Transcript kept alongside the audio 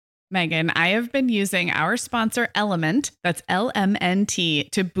Megan, I have been using our sponsor Element, that's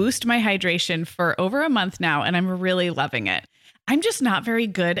LMNT, to boost my hydration for over a month now, and I'm really loving it. I'm just not very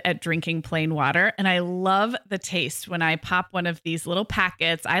good at drinking plain water, and I love the taste when I pop one of these little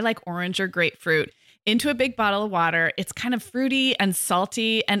packets. I like orange or grapefruit into a big bottle of water. It's kind of fruity and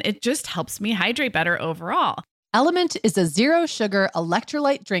salty, and it just helps me hydrate better overall. Element is a zero-sugar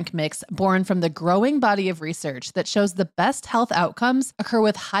electrolyte drink mix born from the growing body of research that shows the best health outcomes occur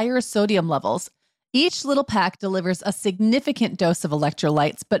with higher sodium levels. Each little pack delivers a significant dose of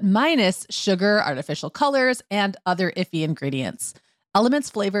electrolytes, but minus sugar, artificial colors, and other iffy ingredients. Element's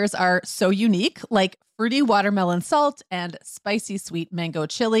flavors are so unique, like fruity watermelon salt and spicy sweet mango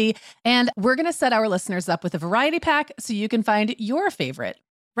chili. And we're going to set our listeners up with a variety pack so you can find your favorite.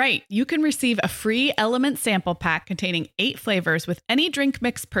 Right. You can receive a free Element sample pack containing 8 flavors with any drink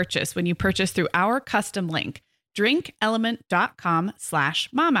mix purchase when you purchase through our custom link,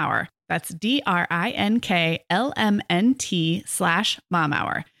 drinkelement.com/momhour. That's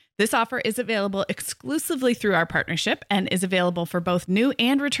DRINKLMNT/momhour. This offer is available exclusively through our partnership and is available for both new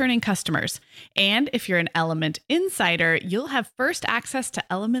and returning customers. And if you're an Element insider, you'll have first access to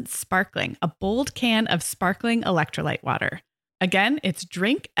Element Sparkling, a bold can of sparkling electrolyte water. Again, it's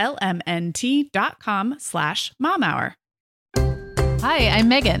drinklmnt.com/momhour. Hi, I'm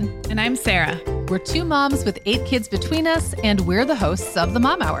Megan. And I'm Sarah. We're 2 moms with 8 kids between us, and we're the hosts of the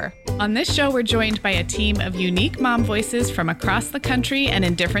Mom Hour. On this show, we're joined by a team of unique mom voices from across the country and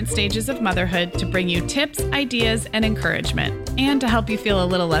in different stages of motherhood to bring you tips, ideas, and encouragement, and to help you feel a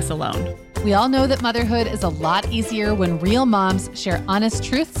little less alone. We all know that motherhood is a lot easier when real moms share honest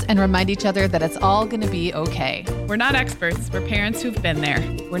truths and remind each other that it's all going to be okay. We're not experts. We're parents who've been there.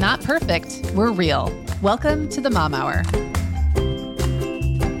 We're not perfect. We're real. Welcome to the Mom Hour.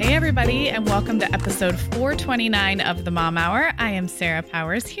 Hey, everybody, and welcome to episode 429 of the Mom Hour. I am Sarah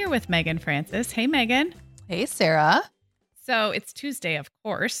Powers here with Megan Francis. Hey, Megan. Hey, Sarah. So it's Tuesday, of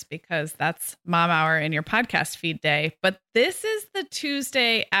course, because that's Mom Hour in your podcast feed day. But this is the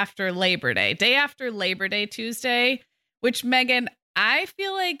Tuesday after Labor Day, day after Labor Day Tuesday, which, Megan, I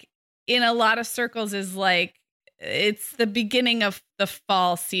feel like in a lot of circles is like it's the beginning of the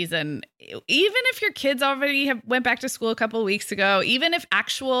fall season. Even if your kids already went back to school a couple of weeks ago, even if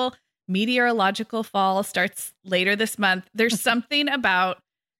actual meteorological fall starts later this month, there's something about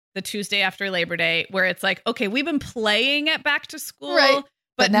the Tuesday after Labor Day where it's like, okay, we've been playing at back to school, right,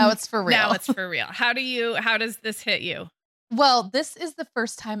 but now it's for real. Now it's for real. How does this hit you? Well, this is the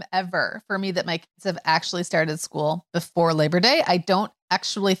first time ever for me that my kids have actually started school before Labor Day. I don't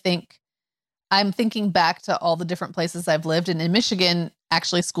actually think, I'm thinking back to all the different places I've lived, and in Michigan,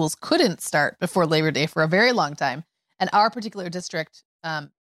 actually schools couldn't start before Labor Day for a very long time. And our particular district kind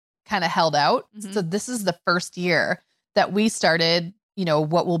of held out. Mm-hmm. So this is the first year that we started,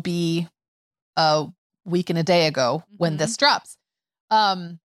 what will be a week and a day ago when this drops.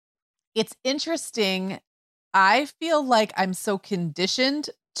 It's interesting. I feel like I'm so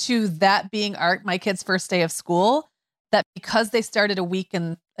conditioned to that being my kids' first day of school that because they started a week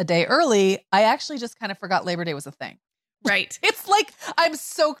and a day early, I actually just kind of forgot Labor Day was a thing. Right. It's like I'm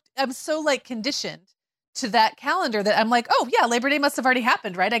so like conditioned to that calendar that I'm like, oh yeah, Labor Day must have already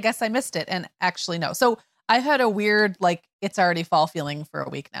happened, right? I guess I missed it. And actually no. So I've had a weird, like, it's already fall feeling for a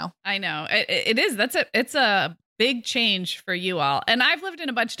week now. I know it is. It's a big change for you all. And I've lived in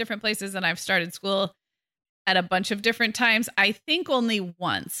a bunch of different places and I've started school at a bunch of different times. I think only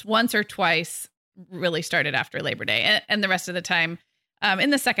once or twice really started after Labor Day, and the rest of the time in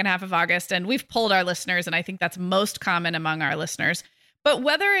the second half of August. And we've polled our listeners, and I think that's most common among our listeners. But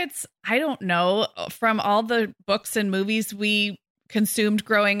whether it's, I don't know, from all the books and movies we consumed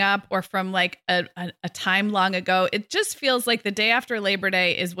growing up or from like a time long ago, it just feels like the day after Labor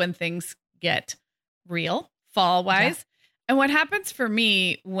Day is when things get real fall wise. Yeah. And what happens for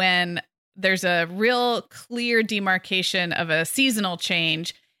me when there's a real clear demarcation of a seasonal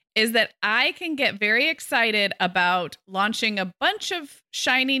change is that I can get very excited about launching a bunch of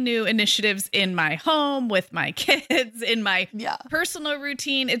shiny new initiatives in my home with my kids, in my personal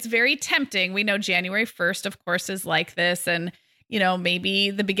routine. It's very tempting. We know January 1st, of course, is like this, and maybe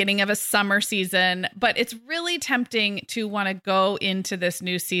the beginning of a summer season, but it's really tempting to want to go into this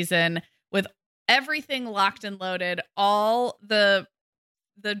new season with everything locked and loaded, all the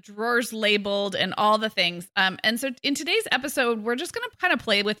drawers labeled and all the things. And so in today's episode, we're just going to kind of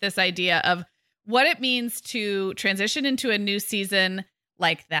play with this idea of what it means to transition into a new season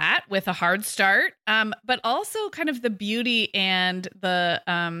like that with a hard start, but also kind of the beauty and the,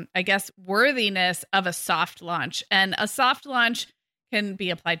 I guess, worthiness of a soft launch. And a soft launch can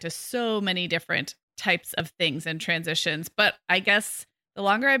be applied to so many different types of things and transitions. But I guess the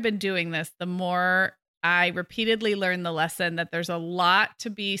longer I've been doing this, the more I repeatedly learn the lesson that there's a lot to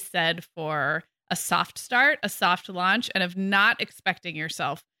be said for a soft start, a soft launch, and of not expecting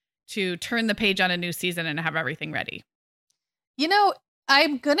yourself to turn the page on a new season and have everything ready. You know,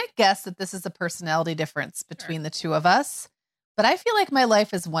 I'm going to guess that this is a personality difference between the two of us, but I feel like my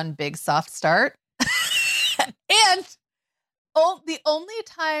life is one big soft start. And the only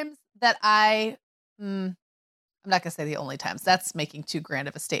times that I'm not going to say the only times, that's making too grand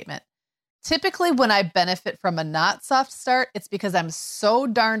of a statement. Typically, when I benefit from a not soft start, it's because I'm so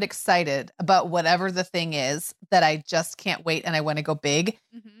darned excited about whatever the thing is that I just can't wait and I want to go big.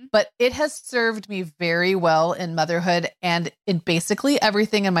 Mm-hmm. But it has served me very well in motherhood and in basically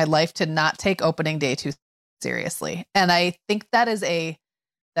everything in my life to not take opening day too seriously. And I think that is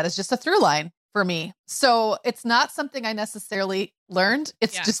just a through line for me. So it's not something I necessarily learned.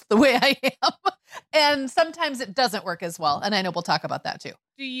 It's just the way I am. And sometimes it doesn't work as well. And I know we'll talk about that too.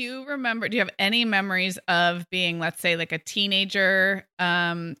 Do you have any memories of being, let's say, like a teenager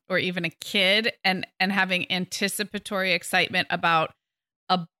or even a kid and having anticipatory excitement about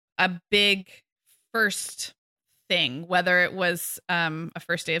a big first thing, whether it was a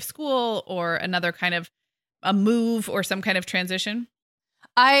first day of school or another kind of a move or some kind of transition?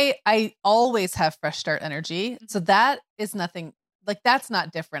 I always have fresh start energy. So that is nothing, like that's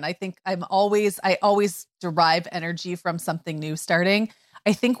not different. I think I always derive energy from something new starting.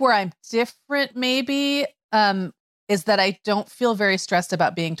 I think where I'm different maybe is that I don't feel very stressed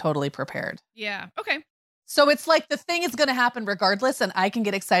about being totally prepared. Yeah. Okay. So it's like the thing is going to happen regardless, and I can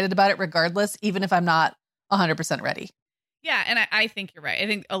get excited about it regardless, even if I'm not 100% ready. Yeah. And I think you're right. I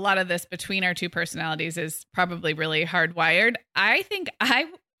think a lot of this between our two personalities is probably really hardwired. I think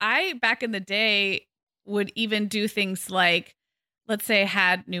I back in the day would even do things like, let's say I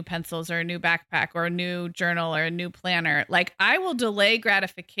had new pencils or a new backpack or a new journal or a new planner. Like I will delay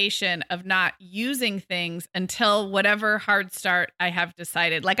gratification of not using things until whatever hard start I have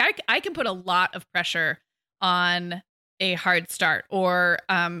decided. Like I can put a lot of pressure on a hard start or,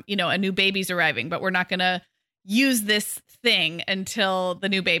 a new baby's arriving, but we're not going to use this thing until the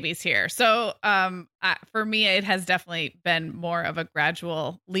new baby's here. So for me, it has definitely been more of a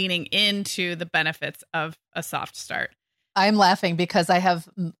gradual leaning into the benefits of a soft start. I'm laughing because I have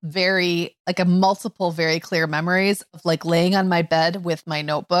multiple very clear memories of like laying on my bed with my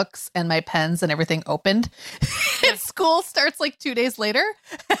notebooks and my pens and everything opened. And school starts like 2 days later.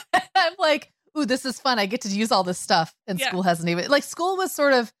 I'm like, ooh, this is fun. I get to use all this stuff. And school hasn't even, like school was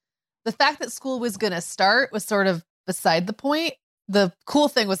sort of, the fact that school was going to start was sort of beside the point. The cool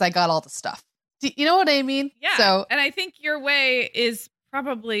thing was I got all the stuff. Do you know what I mean? Yeah. So, and I think your way is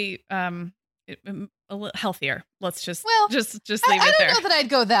probably a little healthier. Let's just leave it there. I don't know that I'd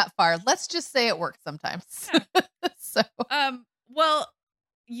go that far. Let's just say it works sometimes. Yeah. So, well,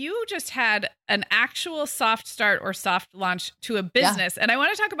 you just had an actual soft start or soft launch to a business. Yeah. And I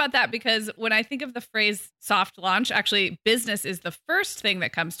want to talk about that because when I think of the phrase soft launch, actually business is the first thing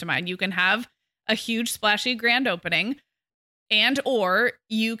that comes to mind. You can have a huge splashy grand opening or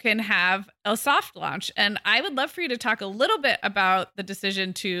you can have a soft launch. And I would love for you to talk a little bit about the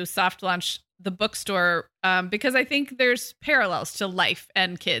decision to soft launch the bookstore because I think there's parallels to life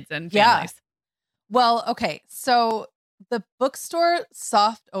and kids and families. Yeah. Well, okay. So the bookstore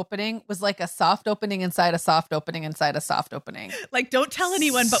soft opening was like a soft opening inside a soft opening inside a soft opening. Like, don't tell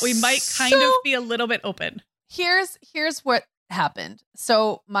anyone, but we might kind of be a little bit open. Here's what happened.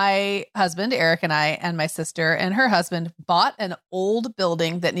 So my husband, Eric, and I, and my sister and her husband bought an old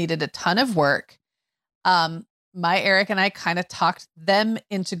building that needed a ton of work. My Eric and I kind of talked them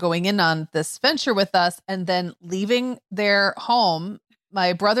into going in on this venture with us and then leaving their home.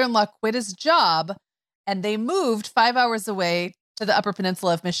 My brother-in-law quit his job and they moved 5 hours away to the Upper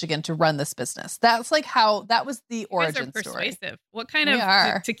Peninsula of Michigan to run this business. That's like that was the origin story. What kind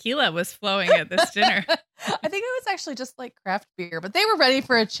of tequila was flowing at this dinner? I think it was actually just like craft beer, but they were ready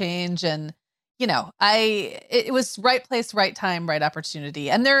for a change. And, it was right place, right time, right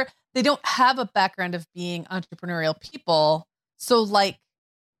opportunity. And they don't have a background of being entrepreneurial people. So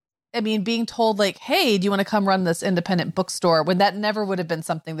being told like, hey, do you want to come run this independent bookstore when that never would have been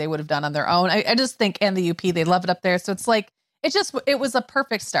something they would have done on their own. I just think, and the UP, they love it up there. So it's like, it was a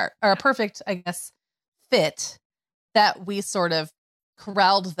perfect start or a perfect, I guess, fit that we sort of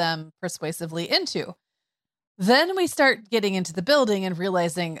corralled them persuasively into. Then we start getting into the building and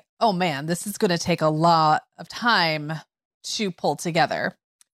realizing, oh man, this is going to take a lot of time to pull together.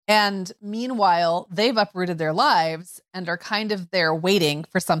 And meanwhile, they've uprooted their lives and are kind of there waiting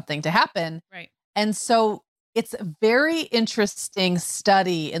for something to happen. Right. And so it's a very interesting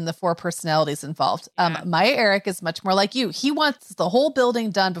study in the four personalities involved. Yeah. My Eric is much more like you. He wants the whole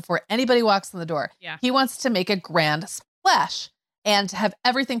building done before anybody walks in the door. Yeah. He wants to make a grand splash and have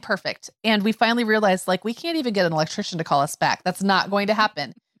everything perfect. And we finally realized, like, we can't even get an electrician to call us back. That's not going to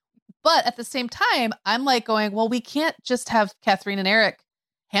happen. But at the same time, I'm like going, well, we can't just have Catherine and Eric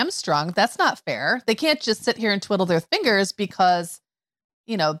hamstrung. That's not fair. They can't just sit here and twiddle their fingers because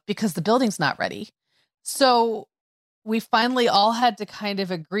the building's not ready. So we finally all had to kind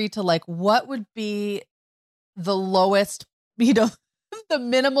of agree to, like, what would be the lowest, the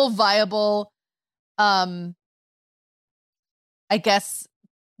minimal viable, I guess,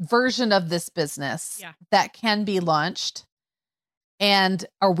 version of this business that can be launched. And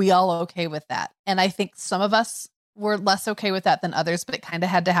are we all okay with that? And I think some of us were less okay with that than others, but it kind of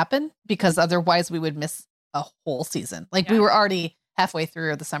had to happen because otherwise we would miss a whole season. Like we were already halfway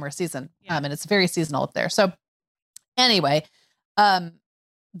through the summer season, and it's very seasonal up there. So anyway,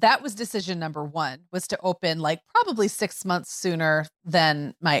 that was decision number one, was to open like probably 6 months sooner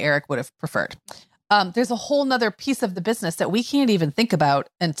than my Eric would have preferred. There's a whole nother piece of the business that we can't even think about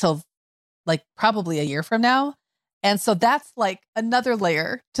until like probably a year from now. And so that's like another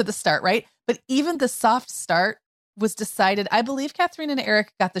layer to the start, right? But even the soft start was decided. I believe Catherine and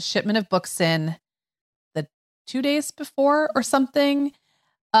Eric got the shipment of books in the 2 days before or something,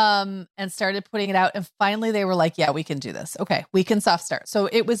 and started putting it out. And finally they were like, yeah, we can do this. Okay, we can soft start. So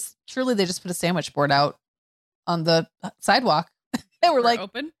it was truly, they just put a sandwich board out on the sidewalk. And we're like,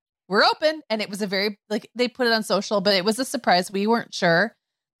 open. We're open. And it was a very, like, they put it on social, but it was a surprise. We weren't sure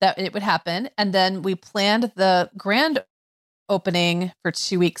that it would happen. And then we planned the grand opening for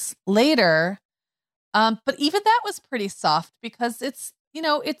 2 weeks later. But even that was pretty soft because it's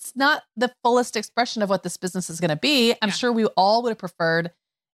not the fullest expression of what this business is going to be. I'm sure we all would have preferred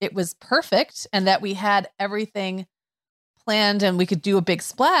it was perfect and that we had everything planned and we could do a big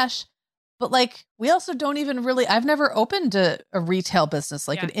splash. But like, we also don't even really, I've never opened a retail business,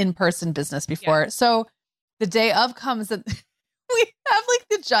 like an in-person business before. So the day of comes and we have like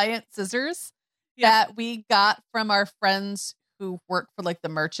the giant scissors that we got from our friends who work for like the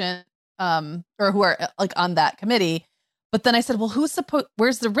merchant, or who are like on that committee. But then I said, well,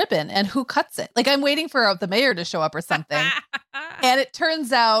 where's the ribbon and who cuts it? Like, I'm waiting for the mayor to show up or something. And it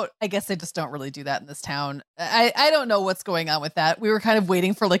turns out, I guess they just don't really do that in this town. I don't know what's going on with that. We were kind of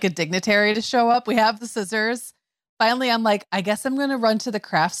waiting for like a dignitary to show up. We have the scissors. Finally, I'm like, I guess I'm going to run to the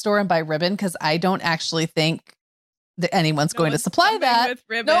craft store and buy ribbon because I don't actually think that anyone's going to supply that.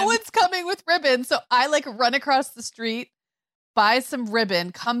 No one's coming with ribbon. So I like run across the street, buy some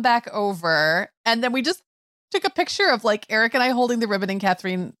ribbon, come back over, and then we just took a picture of like Eric and I holding the ribbon and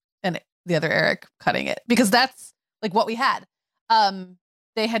Catherine and the other Eric cutting it because that's like what we had.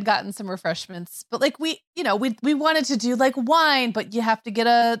 They had gotten some refreshments, but like we wanted to do like wine, but you have to get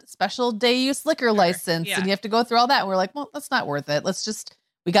a special day use liquor license and you have to go through all that. And we're like, well, that's not worth it.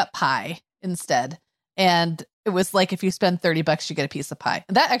 We got pie instead. And it was like, if you spend $30, you get a piece of pie.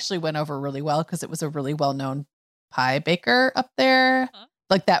 And that actually went over really well because it was a really well-known pie baker up there.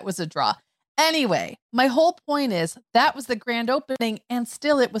 Like that was a draw. Anyway, my whole point is that was the grand opening and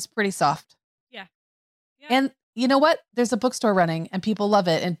still it was pretty soft. Yeah. And you know what? There's a bookstore running and people love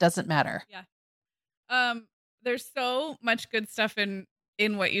it and it doesn't matter. Yeah. There's so much good stuff in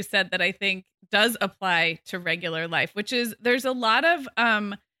what you said that I think does apply to regular life, which is there's a lot of,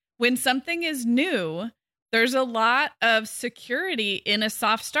 when something is new, there's a lot of security in a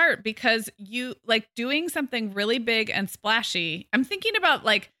soft start because you like doing something really big and splashy. I'm thinking about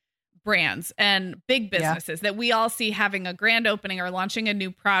like brands and big businesses that we all see having a grand opening or launching a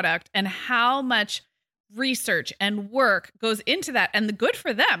new product and how much research and work goes into that. And the good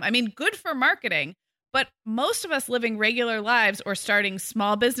for them. I mean, good for marketing, but most of us living regular lives or starting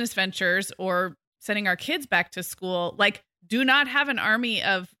small business ventures or sending our kids back to school, like do not have an army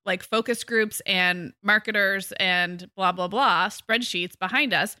of like focus groups and marketers and blah, blah, blah, spreadsheets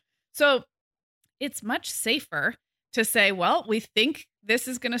behind us. So it's much safer to say, well, we think this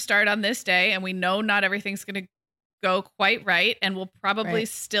is going to start on this day and we know not everything's going to go quite right. And we'll probably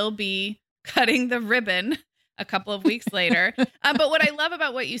still be cutting the ribbon a couple of weeks later. But what I love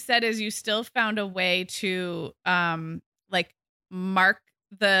about what you said is you still found a way to like mark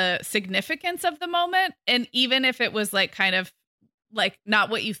the significance of the moment. And even if it was like kind of like not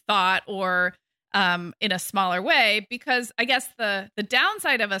what you thought or in a smaller way, because I guess the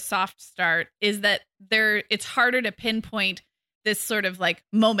downside of a soft start is that it's harder to pinpoint this sort of like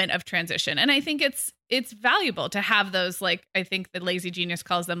moment of transition. And I think it's valuable to have those, like, I think the Lazy Genius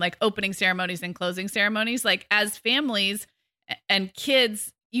calls them like opening ceremonies and closing ceremonies. Like as families and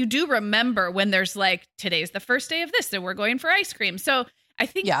kids you do remember when there's like, today's the first day of this and we're going for ice cream. So I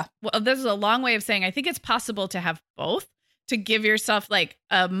think, well, this is a long way of saying, I think it's possible to have both, to give yourself like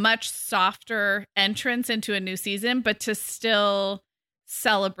a much softer entrance into a new season, but to still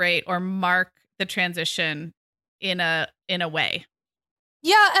celebrate or mark the transition in a way.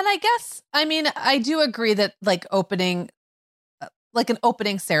 Yeah. And I guess, I mean, I do agree that like like an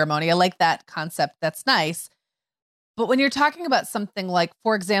opening ceremony, I like that concept. That's nice. But when you're talking about something like,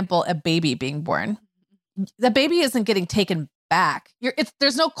 for example, a baby being born, the baby isn't getting taken back.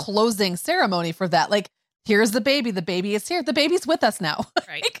 There's no closing ceremony for that. Like, here's the baby is here. The baby's with us now.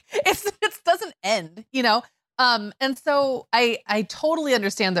 Right. Like, it doesn't end, you know? And so I totally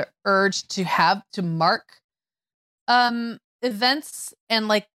understand the urge to mark, events and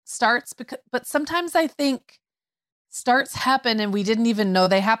like starts, but sometimes I think starts happen and we didn't even know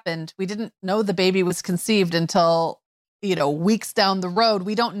they happened. We didn't know the baby was conceived until, weeks down the road.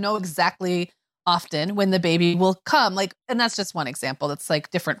 We don't know exactly often when the baby will come. Like, and that's just one example that's like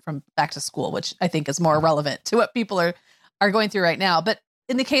different from back to school, which I think is more relevant to what people are going through right now. But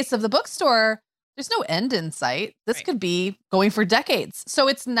in the case of the bookstore, there's no end in sight. This could be going for decades. So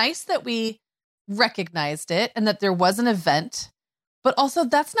it's nice that we recognized it and that there was an event, but also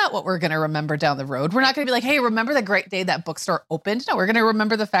that's not what we're going to remember down the road. We're not going to be like, hey, remember the great day that bookstore opened? No, we're going to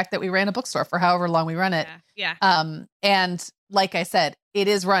remember the fact that we ran a bookstore for however long we run it. Yeah. And like I said, it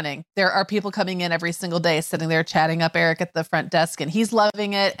is running. There are people coming in every single day, sitting there chatting up Eric at the front desk, and he's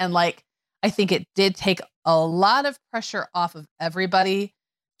loving it. And like, I think it did take a lot of pressure off of everybody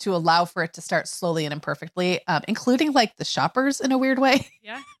to allow for it to start slowly and imperfectly, including like the shoppers in a weird way.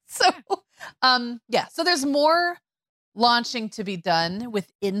 Yeah. So, so there's more launching to be done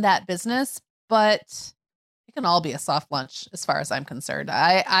within that business, but it can all be a soft launch as far as I'm concerned.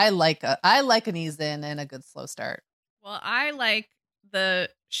 I like an ease in and a good slow start. Well, I like the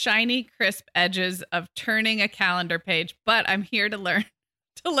shiny, crisp edges of turning a calendar page, but I'm here to learn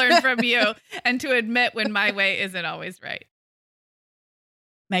from you and to admit when my way isn't always right.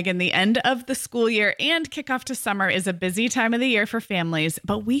 Megan, the end of the school year and kickoff to summer is a busy time of the year for families,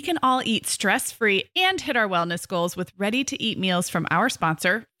 but we can all eat stress-free and hit our wellness goals with ready-to-eat meals from our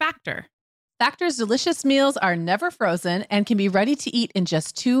sponsor, Factor. Factor's delicious meals are never frozen and can be ready to eat in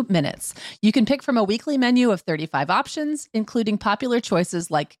just 2 minutes. You can pick from a weekly menu of 35 options, including popular choices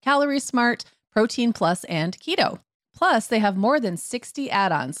like Calorie Smart, Protein Plus, and Keto. Plus, they have more than 60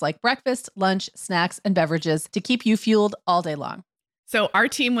 add-ons like breakfast, lunch, snacks, and beverages to keep you fueled all day long. So our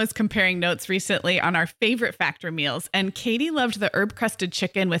team was comparing notes recently on our favorite Factor meals, and Katie loved the herb-crusted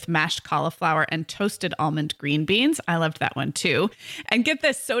chicken with mashed cauliflower and toasted almond green beans. I loved that one too. And get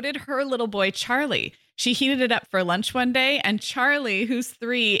this, so did her little boy, Charlie. She heated it up for lunch one day, and Charlie, who's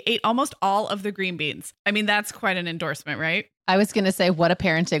 3, ate almost all of the green beans. I mean, that's quite an endorsement, right? I was going to say, what a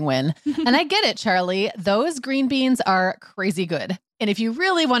parenting win. And I get it, Charlie. Those green beans are crazy good. And if you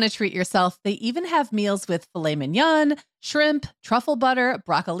really want to treat yourself, they even have meals with filet mignon, shrimp, truffle butter,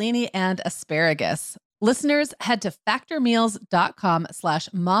 broccolini, and asparagus. Listeners, head to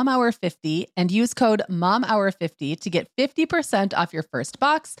factormeals.com/momhour50 and use code momhour50 to get 50% off your first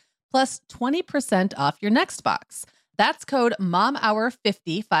box plus 20% off your next box. That's code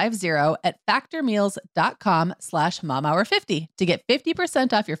momhour50 at factormeals.com/momhour50 to get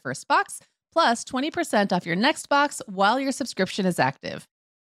 50% off your first box plus 20% off your next box while your subscription is active.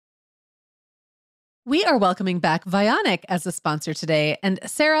 We are welcoming back Vionic as a sponsor today. And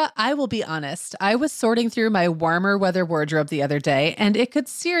Sarah, I will be honest, I was sorting through my warmer weather wardrobe the other day, and it could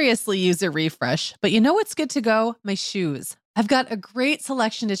seriously use a refresh. But you know what's good to go? My shoes. I've got a great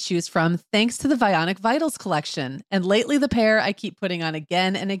selection to choose from thanks to the Vionic Vitals collection. And lately, the pair I keep putting on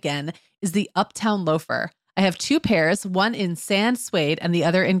again and again is the Uptown Loafer. I have 2 pairs, one in sand suede and the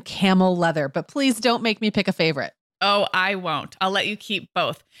other in camel leather, but please don't make me pick a favorite. Oh, I won't. I'll let you keep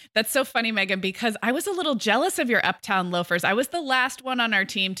both. That's so funny, Megan, because I was a little jealous of your Uptown loafers. I was the last one on our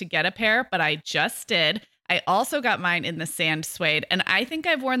team to get a pair, but I just did. I also got mine in the sand suede, and I think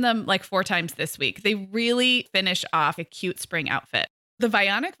I've worn them like 4 times this week. They really finish off a cute spring outfit. The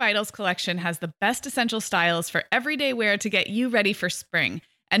Vionic Vitals collection has the best essential styles for everyday wear to get you ready for spring.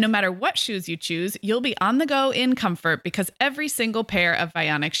 And no matter what shoes you choose, you'll be on the go in comfort because every single pair of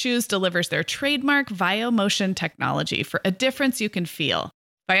Vionic shoes delivers their trademark VioMotion technology for a difference you can feel.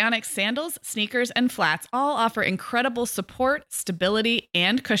 Vionic sandals, sneakers, and flats all offer incredible support, stability,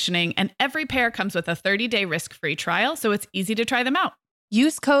 and cushioning, and every pair comes with a 30-day risk-free trial, so it's easy to try them out.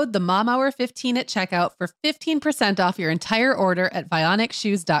 Use code TheMomHour15 at checkout for 15% off your entire order at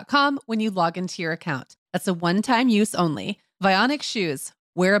VionicShoes.com when you log into your account. That's a one-time use only. Vionic Shoes.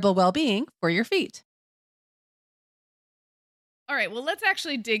 Wearable well-being for your feet. All right. Well, let's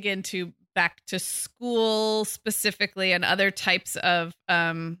actually dig into back to school specifically and other types of,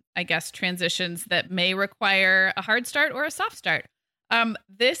 I guess, transitions that may require a hard start or a soft start.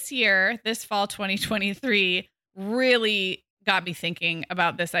 This year, this fall 2023, really got me thinking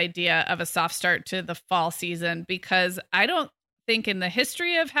about this idea of a soft start to the fall season, because I don't think in the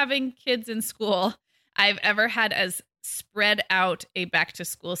history of having kids in school, I've ever had as spread out a back to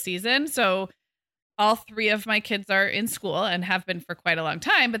school season. So all three of my kids are in school and have been for quite a long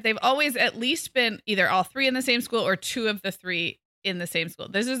time, but they've always at least been either all three in the same school or two of the three in the same school.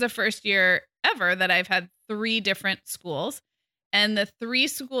 This is the first year ever that I've had three different schools. And the three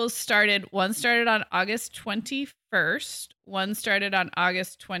schools one started on August 21st, one started on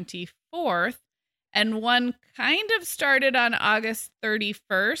August 24th, and one kind of started on August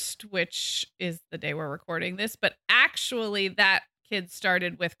 31st, which is the day we're recording this. But actually, that kid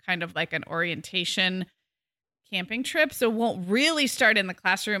started with kind of like an orientation camping trip. So won't really start in the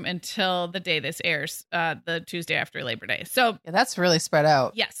classroom until the day this airs, the Tuesday after Labor Day. So yeah, that's really spread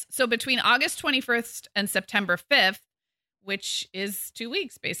out. Yes. So between August 21st and September 5th, which is 2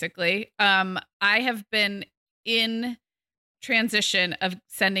 weeks, basically, I have been in transition of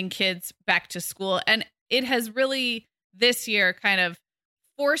sending kids back to school. And it has really this year kind of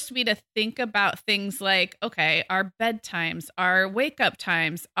forced me to think about things like, okay, our bedtimes, our wake up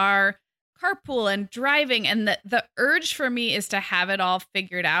times, our carpool and driving. And the urge for me is to have it all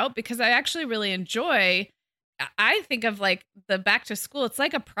figured out, because I actually really enjoy, I think of like the back to school, it's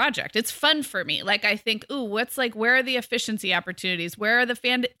like a project. It's fun for me. Like I think, ooh, where are the efficiency opportunities? Where are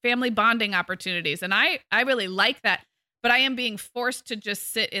the family bonding opportunities? And I really like that. But I am being forced to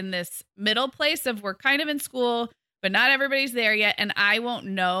just sit in this middle place of we're kind of in school, but not everybody's there yet. And I won't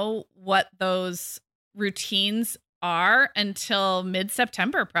know what those routines are until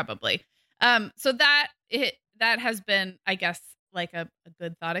mid-September, probably. So that has been, I guess, like a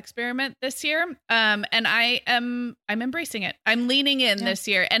good thought experiment this year. And I'm embracing it. I'm leaning in this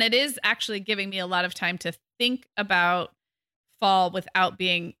year. And it is actually giving me a lot of time to think about fall without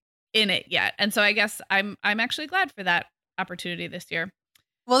being in it yet. And so I guess I'm actually glad for that opportunity this year.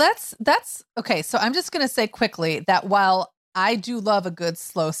 Well, that's okay. So I'm just going to say quickly that while I do love a good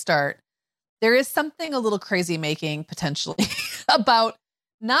slow start, there is something a little crazy making potentially about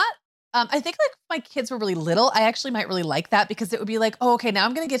not, I think like if my kids were really little, I actually might really like that, because it would be like, oh, okay, now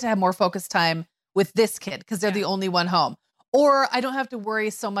I'm going to get to have more focus time with this kid because they're the only one home. Or I don't have to worry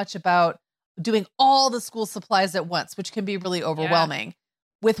so much about doing all the school supplies at once, which can be really overwhelming. Yeah.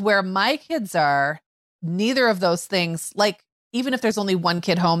 With where my kids are, neither of those things, like even if there's only one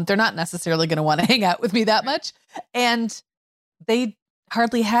kid home, they're not necessarily going to want to hang out with me that much. And they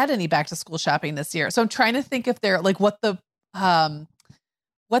hardly had any back to school shopping this year. So I'm trying to think if they're like what the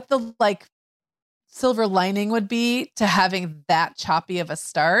like silver lining would be to having that choppy of a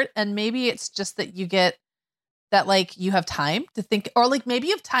start. And maybe it's just that you get that, like you have time to think, or like maybe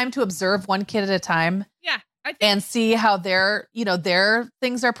you have time to observe one kid at a time. Yeah. I think, and see how their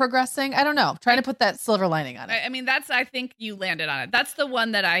things are progressing. I don't know. I'm trying to put that silver lining on it. I mean, I think you landed on it. That's the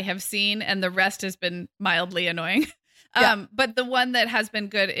one that I have seen, and the rest has been mildly annoying. But the one that has been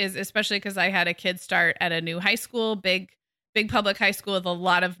good is, especially because I had a kid start at a new high school, big public high school with a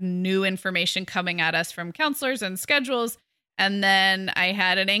lot of new information coming at us from counselors and schedules. And then I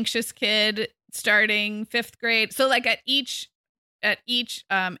had an anxious kid starting 5th grade. So like at each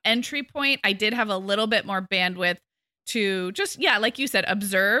entry point, I did have a little bit more bandwidth to just, like you said,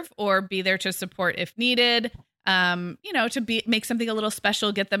 observe or be there to support if needed. To make something a little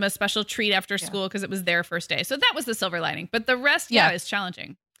special, get them a special treat after school because it was their first day. So that was the silver lining. But the rest, is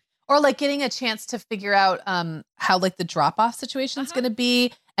challenging. Or like getting a chance to figure out how like the drop-off situation is going to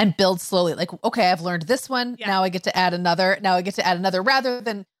be and build slowly. Like, okay, I've learned this one. Yeah. Now I get to add another. Rather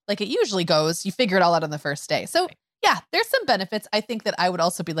than like it usually goes. You figure it all out on the first day. So yeah, there's some benefits. I think that I would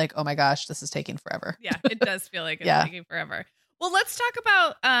also be like, oh my gosh, this is taking forever. Yeah, it does feel like it's taking forever. Well, let's talk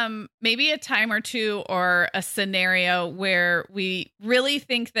about maybe a time or two or a scenario where we really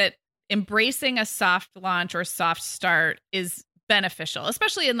think that embracing a soft launch or soft start is beneficial,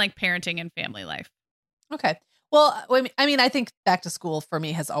 especially in like parenting and family life. Okay. Well, I mean, I think back to school for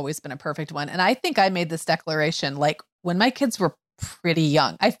me has always been a perfect one. And I think I made this declaration like when my kids were pretty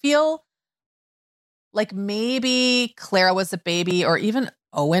young. I feel like maybe Clara was a baby, or even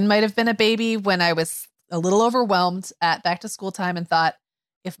Owen might have been a baby when I was a little overwhelmed at back to school time and thought,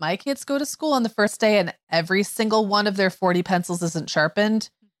 if my kids go to school on the first day and every single one of their 40 pencils isn't sharpened,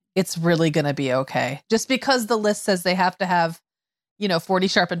 it's really going to be okay. Just because the list says they have to have, 40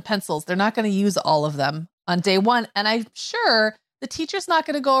 sharpened pencils, they're not going to use all of them on day one. And I'm sure the teacher's not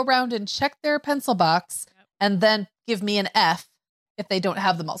going to go around and check their pencil box and then give me an F if they don't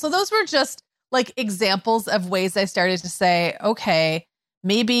have them all. So those were just like examples of ways I started to say, okay,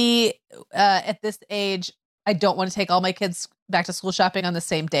 maybe at this age, I don't want to take all my kids back to school shopping on the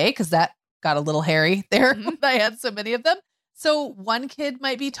same day because that got a little hairy there. I had so many of them. So one kid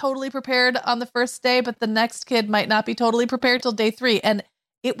might be totally prepared on the first day, but the next kid might not be totally prepared till day 3. And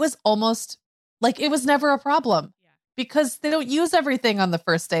it was almost like it was never a problem because they don't use everything on the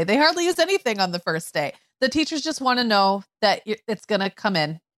first day. They hardly use anything on the first day. The teachers just want to know that it's going to come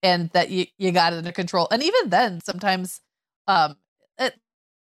in and that you got it under control. And even then, sometimes,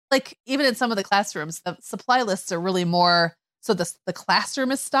 like even in some of the classrooms, the supply lists are really more so the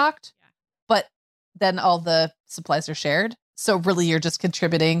classroom is stocked, but then all the supplies are shared. So really you're just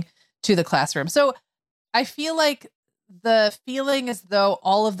contributing to the classroom. So I feel like the feeling as though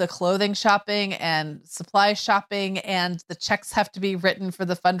all of the clothing shopping and supply shopping and the checks have to be written for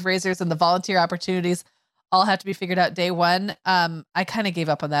the fundraisers and the volunteer opportunities all have to be figured out day 1. I kind of gave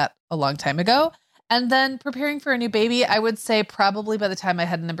up on that a long time ago. And then preparing for a new baby, I would say probably by the time I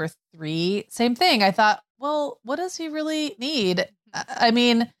had number 3, same thing. I thought, well, what does he really need? I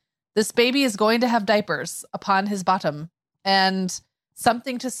mean, this baby is going to have diapers upon his bottom and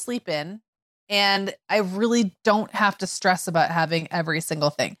something to sleep in. And I really don't have to stress about having every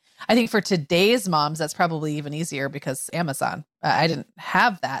single thing. I think for today's moms, that's probably even easier because Amazon. I didn't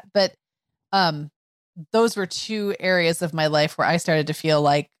have that. But those were 2 areas of my life where I started to feel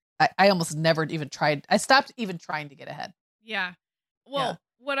like I almost never even tried. I stopped even trying to get ahead. Yeah. Well,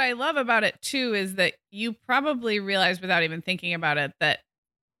 what I love about it too is that you probably realized without even thinking about it that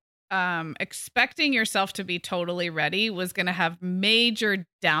expecting yourself to be totally ready was going to have major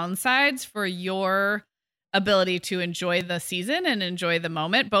downsides for your ability to enjoy the season and enjoy the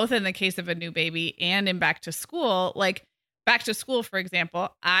moment, both in the case of a new baby and in back to school. Like back to school, for example,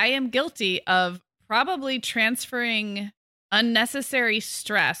 I am guilty of probably transferring unnecessary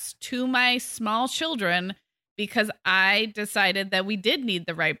stress to my small children because I decided that we did need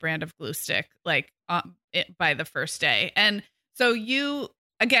the right brand of glue stick, like by the first day. And so you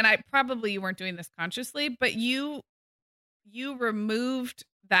weren't doing this consciously, but you removed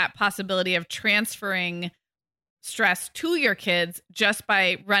that possibility of transferring stress to your kids just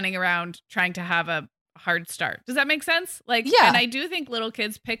by running around trying to have a hard start. Does that make sense? Like, yeah. And I do think little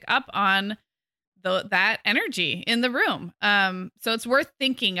kids pick up on that energy in the room. So it's worth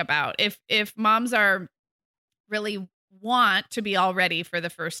thinking about if moms are really want to be all ready for the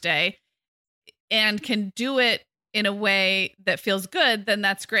first day and can do it in a way that feels good, then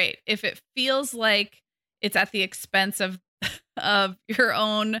that's great. If it feels like it's at the expense of your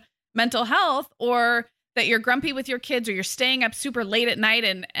own mental health, or that you're grumpy with your kids, or you're staying up super late at night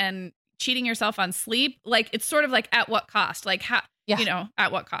and cheating yourself on sleep, like it's sort of like at what cost? Like how,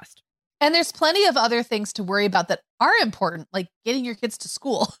 at what cost? And there's plenty of other things to worry about that are important, like getting your kids to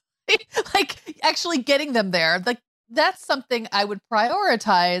school, like actually getting them there. Like that's something I would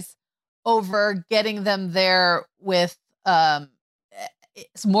prioritize over getting them there with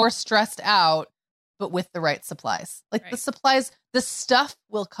more stressed out, but with the right supplies. Like right. The supplies, the stuff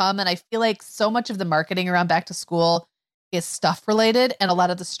will come. And I feel like so much of the marketing around back to school is stuff related, and a lot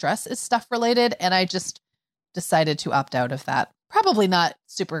of the stress is stuff related. And I just decided to opt out of that. Probably not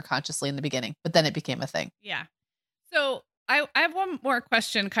super consciously in the beginning, but then it became a thing. Yeah. So I have one more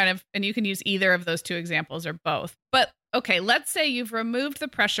question kind of, and you can use either of those 2 examples or both. But okay, let's say you've removed the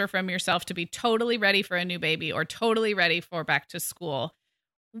pressure from yourself to be totally ready for a new baby or totally ready for back to school.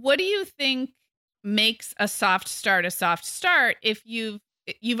 What do you think makes a soft start if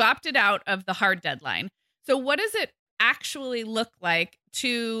you've opted out of the hard deadline? So what does it actually look like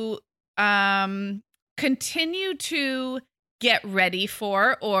to continue to get ready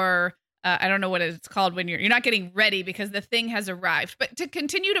for, or I don't know what it's called when you're not getting ready because the thing has arrived, but to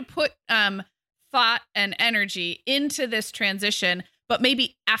continue to put thought and energy into this transition, but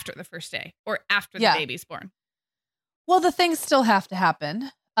maybe after the first day or after the baby's born? Well, the things still have to happen.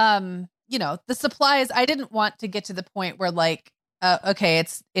 The supplies, I didn't want to get to the point where like, okay,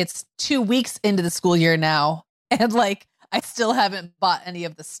 it's 2 weeks into the school year now, and like, I still haven't bought any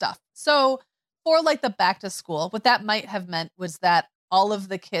of the stuff. So for like the back to school, what that might have meant was that all of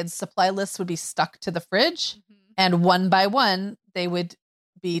the kids' supply lists would be stuck to the fridge, and one by one, they would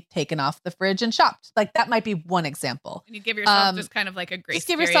be taken off the fridge and shopped. Like that might be one example. And you give yourself just kind of like a grace Just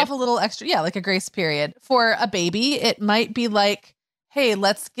give period. yourself a little extra, like a grace period. For a baby, it might be like, hey,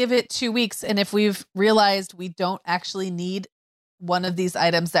 let's give it 2 weeks. And if we've realized we don't actually need one of these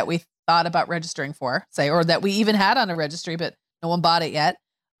items that we thought about registering for, say, or that we even had on a registry, but no one bought it yet,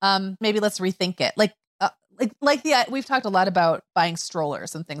 maybe let's rethink it. We've talked a lot about buying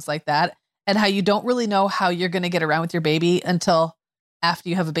strollers and things like that, and how you don't really know how you're going to get around with your baby until after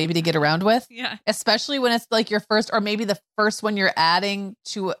you have a baby to get around with. Yeah. Especially when it's like your first, or maybe the first one you're adding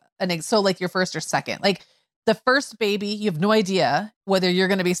to so like your first or second, like the first baby, you have no idea whether you're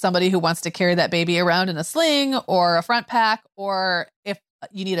going to be somebody who wants to carry that baby around in a sling or a front pack, or if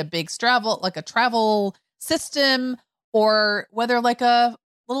you need a big travel system, or whether like a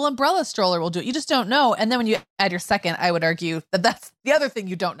little umbrella stroller will do it. You just don't know. And then when you add your second, I would argue that that's the other thing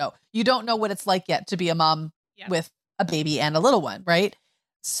you don't know. You don't know what it's like yet to be a mom with a baby and a little one, right?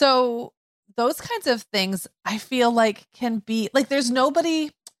 So those kinds of things I feel like can be like, there's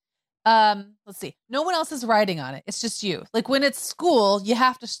nobody, let's see, no one else is riding on it. It's just you. Like when it's school, you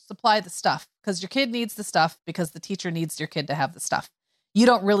have to supply the stuff because your kid needs the stuff because the teacher needs your kid to have the stuff. You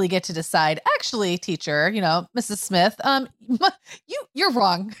don't really get to decide, actually, teacher, Mrs. Smith, you're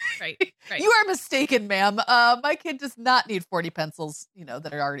wrong. Right. You are mistaken, ma'am. My kid does not need 40 pencils,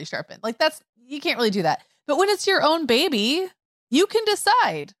 that are already sharpened. Like you can't really do that. But when it's your own baby, you can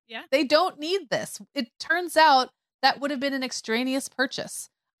decide. Yeah. They don't need this. It turns out that would have been an extraneous purchase.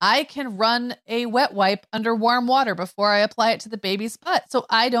 I can run a wet wipe under warm water before I apply it to the baby's butt. So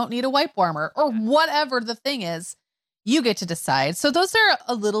I don't need a wipe warmer or whatever the thing is. You get to decide. So those are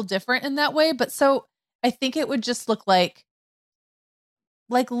a little different in that way. But so I think it would just look like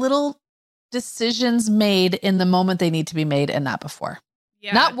little decisions made in the moment they need to be made and not before.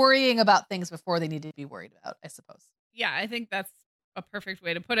 Yeah. Not worrying about things before they need to be worried about, I suppose. Yeah, I think that's a perfect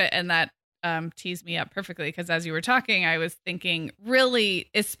way to put it. And that teased me up perfectly because as you were talking, I was thinking really,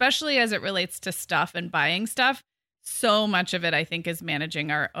 especially as it relates to stuff and buying stuff, so much of it, I think, is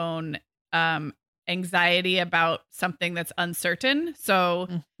managing our own anxiety about something that's uncertain. So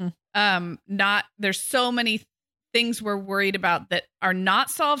there's so many things we're worried about that are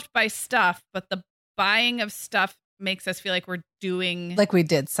not solved by stuff, but the buying of stuff makes us feel like we're doing like we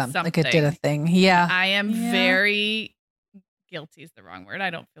did something. Like it did a thing. Yeah. I am very guilty is the wrong word. I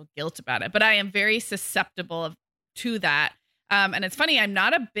don't feel guilt about it, but I am very susceptible to that. And it's funny. I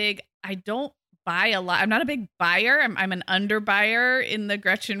don't buy a lot. I'm not a big buyer. I'm an underbuyer in the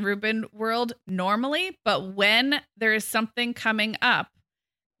Gretchen Rubin world normally, but when there is something coming up,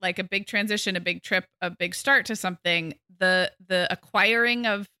 like a big transition, a big trip, a big start to something, the acquiring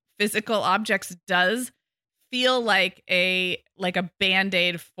of physical objects does feel like a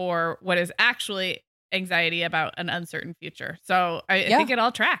Band-Aid for what is actually anxiety about an uncertain future. So I think it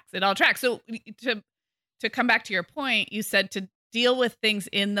all tracks. So to come back to your point, you said to deal with things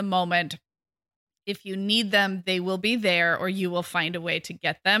in the moment. If you need them, they will be there, or you will find a way to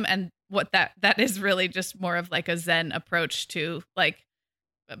get them. And what that is really just more of like a Zen approach to like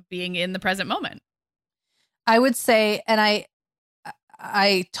being in the present moment. I would say, and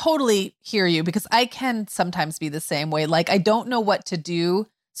I totally hear you because I can sometimes be the same way. Like, I don't know what to do.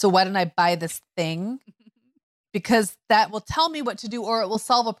 So why don't I buy this thing? Because that will tell me what to do, or it will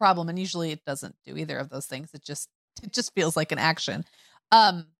solve a problem. And usually it doesn't do either of those things. It just feels like an action.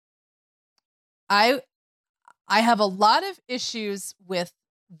 I have a lot of issues with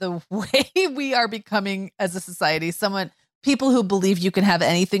the way we are becoming as a society. People who believe you can have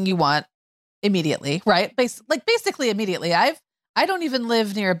anything you want immediately, right? Basically immediately. I don't even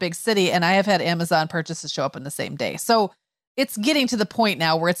live near a big city, and I have had Amazon purchases show up in the same day. So it's getting to the point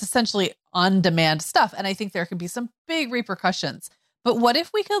now where it's essentially on-demand stuff. And I think there can be some big repercussions. But what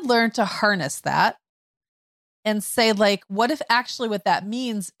if we could learn to harness that and say, like, what if actually what that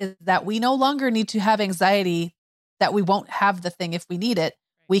means is that we no longer need to have anxiety that we won't have the thing if we need it.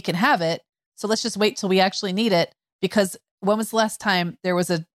 We can have it. So let's just wait till we actually need it. Because when was the last time there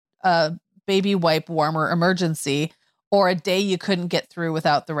was a baby wipe warmer emergency, or a day you couldn't get through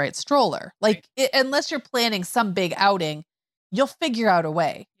without the right stroller? Like, unless you're planning some big outing, you'll figure out a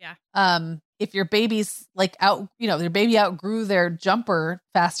way. Yeah. If your baby's like their baby outgrew their jumper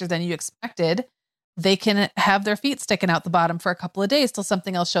faster than you expected, they can have their feet sticking out the bottom for a couple of days till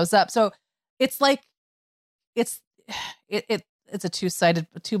something else shows up. So it's like, it's a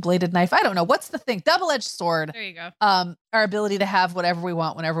two-bladed knife. I don't know. What's the thing? Double-edged sword. There you go. Our ability to have whatever we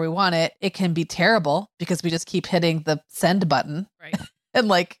want, whenever we want it. It can be terrible because we just keep hitting the send button. Right.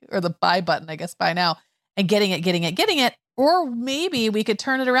 or the buy button, I guess, by now, and getting it. Or maybe we could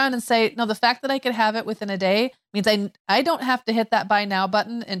turn it around and say, no, the fact that I could have it within a day means I don't have to hit that buy now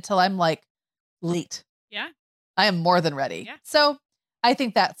button until I'm like late. Yeah. I am more than ready. Yeah. So I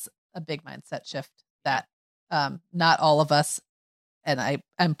think that's a big mindset shift that not all of us, and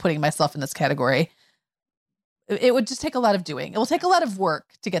I'm putting myself in this category, it would just take a lot of doing. It will take a lot of work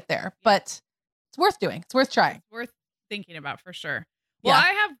to get there, but it's worth doing. It's worth trying. It's worth thinking about for sure. Well,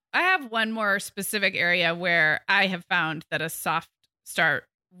 yeah. I have one more specific area where I have found that a soft start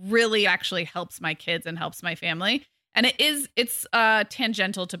really actually helps my kids and helps my family. And it's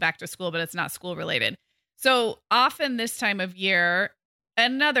tangential to back to school, but it's not school related. So often this time of year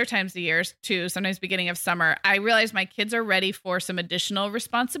and other times of years too, sometimes beginning of summer, I realize my kids are ready for some additional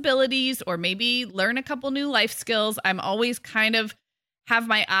responsibilities or maybe learn a couple new life skills. I'm always kind of have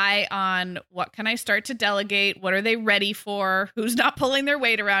my eye on what can I start to delegate? What are they ready for? Who's not pulling their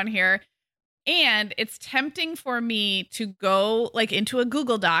weight around here? And it's tempting for me to go like into a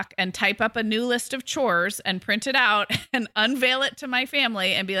Google Doc and type up a new list of chores and print it out and unveil it to my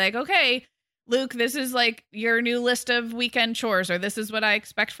family and be like, okay, Luke, this is like your new list of weekend chores, or this is what I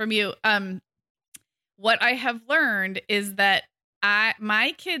expect from you. What I have learned is that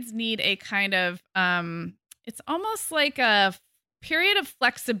my kids need a kind of, it's almost like a period of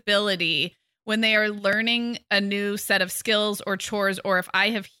flexibility when they are learning a new set of skills or chores, or if I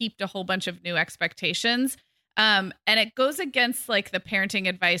have heaped a whole bunch of new expectations. And it goes against like the parenting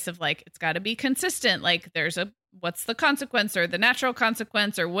advice of like, it's got to be consistent. Like what's the consequence or the natural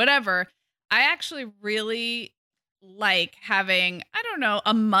consequence or whatever. I actually really like having, I don't know,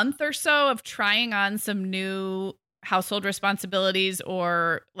 a month or so of trying on some new household responsibilities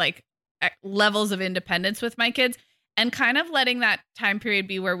or like levels of independence with my kids. And kind of letting that time period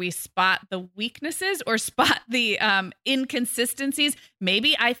be where we spot the weaknesses or spot the inconsistencies.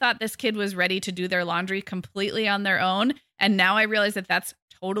 Maybe I thought this kid was ready to do their laundry completely on their own. And now I realize that that's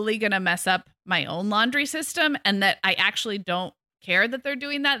totally going to mess up my own laundry system and that I actually don't care that they're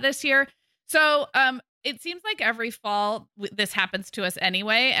doing that this year. So it seems like every fall this happens to us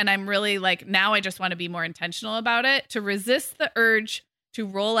anyway. And I'm really like, now I just want to be more intentional about it, to resist the urge to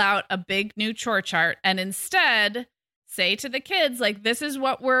roll out a big new chore chart and instead say to the kids, like, this is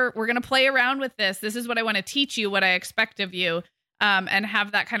what we're going to play around with this. This is what I want to teach you, what I expect of you, and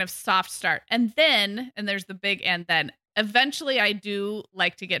have that kind of soft start. And then, and there's the big and then, eventually I do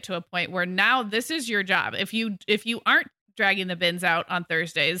like to get to a point where now this is your job. If you aren't dragging the bins out on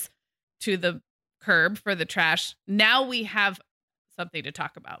Thursdays to the curb for the trash, now we have something to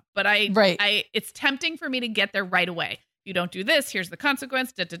talk about. But it's tempting for me to get there right away. You don't do this, here's the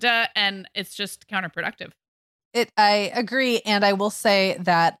consequence, and it's just counterproductive. I agree. And I will say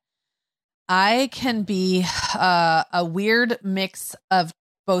that I can be a weird mix of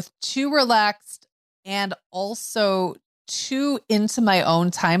both too relaxed and also too into my own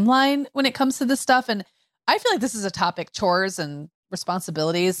timeline when it comes to this stuff. And I feel like this is a topic, chores and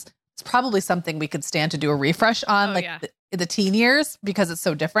responsibilities. It's probably something we could stand to do a refresh on, the teen years, because it's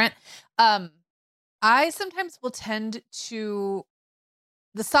so different. I sometimes will tend to,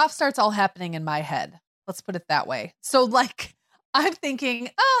 the soft starts all happening in my head. Let's put it that way. So like, I'm thinking,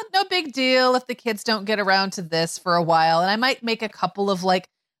 oh, no big deal if the kids don't get around to this for a while. And I might make a couple of like,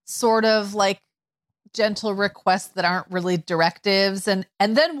 sort of like gentle requests that aren't really directives. And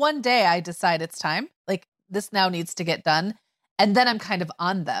then one day I decide it's time, like this now needs to get done. And then I'm kind of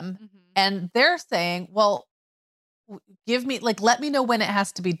on them. Mm-hmm. And they're saying, well, let me know when it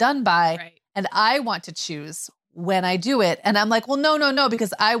has to be done by. Right. And I want to choose when I do it. And I'm like, well, no,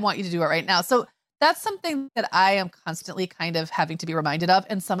 because I want you to do it right now. So that's something that I am constantly kind of having to be reminded of.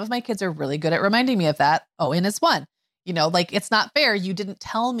 And some of my kids are really good at reminding me of that. Owen is one. Like, it's not fair. You didn't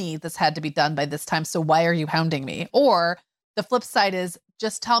tell me this had to be done by this time. So why are you hounding me? Or the flip side is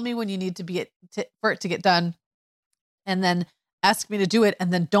just tell me when you need for it to get done. And then ask me to do it.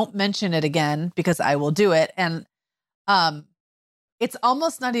 And then don't mention it again because I will do it. And it's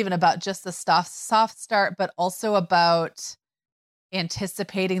almost not even about just the soft start, but also about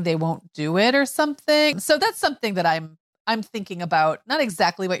anticipating they won't do it or something. So that's something that I'm thinking about. Not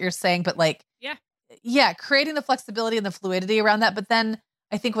exactly what you're saying, but like, yeah, creating the flexibility and the fluidity around that. But then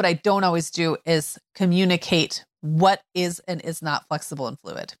I think what I don't always do is communicate what is and is not flexible and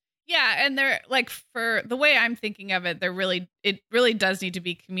fluid. Yeah. And they're like, for the way I'm thinking of it, it really does need to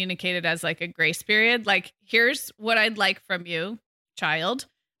be communicated as like a grace period. Like, here's what I'd like from you, child.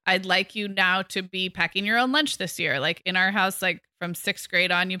 I'd like you now to be packing your own lunch this year. Like in our house, like from 6th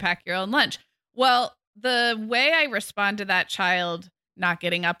grade on, you pack your own lunch. Well, the way I respond to that child not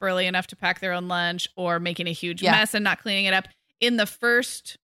getting up early enough to pack their own lunch or making a huge mess and not cleaning it up in the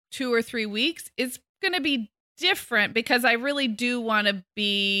first 2 or 3 weeks is going to be different because I really do want to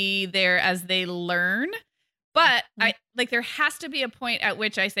be there as they learn. But there has to be a point at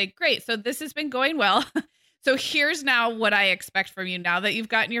which I say, great, so this has been going well. So here's now what I expect from you now that you've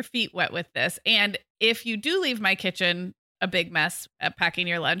gotten your feet wet with this. And if you do leave my kitchen a big mess at packing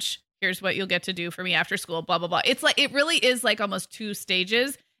your lunch, here's what you'll get to do for me after school, blah, blah, blah. It's like, it really is like almost 2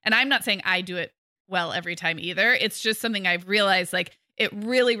 stages. And I'm not saying I do it well every time either. It's just something I've realized like it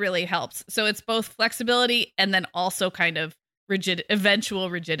really, really helps. So it's both flexibility and then also kind of eventual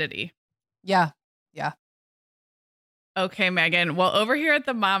rigidity. Yeah. Yeah. Okay, Megan. Well, over here at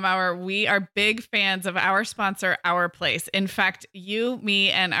the Mom Hour, we are big fans of our sponsor, Our Place. In fact, you, me,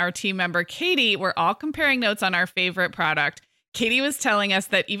 and our team member, Katie, were all comparing notes on our favorite product. Katie was telling us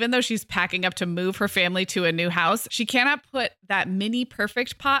that even though she's packing up to move her family to a new house, she cannot put that mini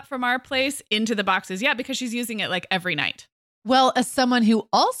perfect pot from Our Place into the boxes yet because she's using it like every night. Well, as someone who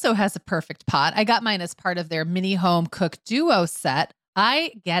also has a perfect pot, I got mine as part of their mini home cook duo set.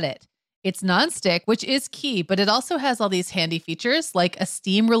 I get it. It's nonstick, which is key, but it also has all these handy features like a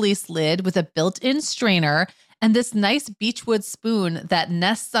steam release lid with a built-in strainer and this nice beechwood spoon that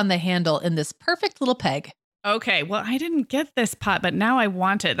nests on the handle in this perfect little peg. Okay, well, I didn't get this pot, but now I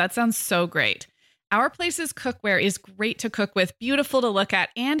want it. That sounds so great. Our Place's cookware is great to cook with, beautiful to look at,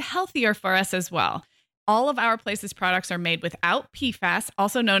 and healthier for us as well. All of Our Place's products are made without PFAS,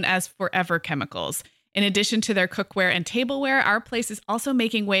 also known as forever chemicals. In addition to their cookware and tableware, Our Place is also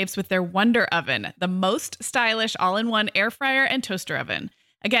making waves with their Wonder Oven, the most stylish all-in-one air fryer and toaster oven.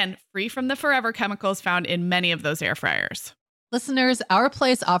 Again, free from the forever chemicals found in many of those air fryers. Listeners, Our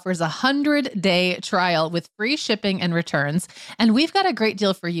Place offers a 100-day trial with free shipping and returns, and we've got a great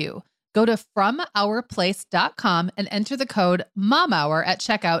deal for you. Go to FromOurPlace.com and enter the code MOMHOUR at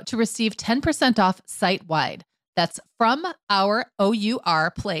checkout to receive 10% off site-wide. That's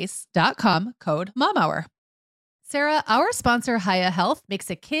FromOurPlace.com, code MOMHOUR. Sarah, our sponsor, Hiya Health, makes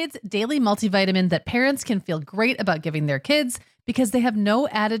a kids' daily multivitamin that parents can feel great about giving their kids because they have no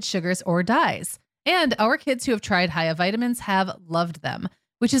added sugars or dyes. And our kids who have tried Hiya vitamins have loved them,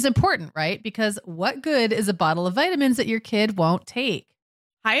 which is important, right? Because what good is a bottle of vitamins that your kid won't take?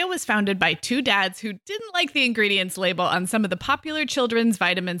 Hiya was founded by two dads who didn't like the ingredients label on some of the popular children's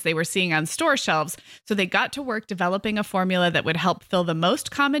vitamins they were seeing on store shelves, so they got to work developing a formula that would help fill the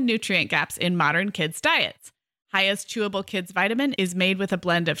most common nutrient gaps in modern kids' diets. Hiya's Chewable Kids Vitamin is made with a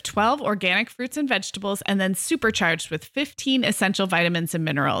blend of 12 organic fruits and vegetables and then supercharged with 15 essential vitamins and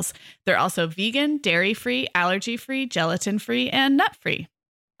minerals. They're also vegan, dairy-free, allergy-free, gelatin-free, and nut-free.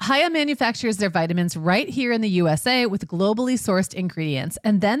 Hiya manufactures their vitamins right here in the USA with globally sourced ingredients,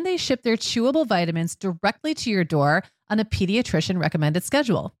 and then they ship their chewable vitamins directly to your door on a pediatrician recommended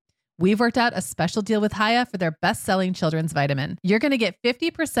schedule. We've worked out a special deal with Hiya for their best-selling children's vitamin. You're going to get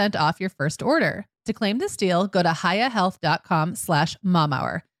 50% off your first order. To claim this deal, go to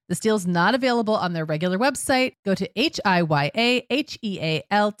hiyahealth.com/momhour. This deal's not available on their regular website. Go to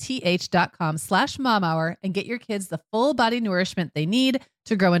hiyahealth.com/momhour and get your kids the full body nourishment they need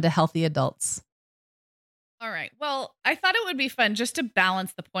to grow into healthy adults. All right. Well, I thought it would be fun just to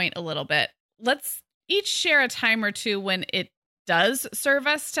balance the point a little bit. Let's each share a time or two when it does serve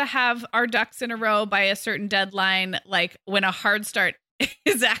us to have our ducks in a row by a certain deadline, like when a hard start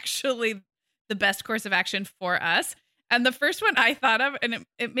is actually the best course of action for us. And the first one I thought of, and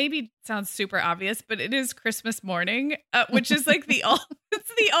it maybe sounds super obvious, but it is Christmas morning, which is like it's the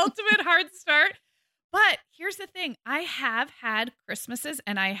ultimate hard start. But here's the thing. I have had Christmases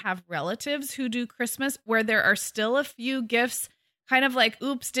and I have relatives who do Christmas where there are still a few gifts kind of like,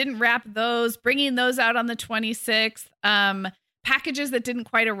 oops, didn't wrap those, bringing those out on the 26th. Packages that didn't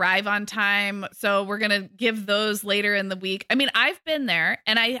quite arrive on time. So we're going to give those later in the week. I mean, I've been there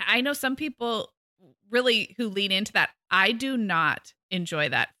and I know some people really who lean into that. I do not enjoy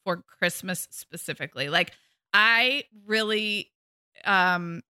that for Christmas specifically. Like I really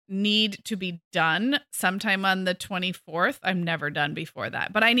need to be done sometime on the 24th. I'm never done before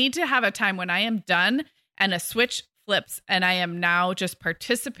that, but I need to have a time when I am done and a switch flips and I am now just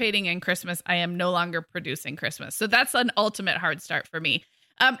participating in Christmas. I am no longer producing Christmas. So that's an ultimate hard start for me.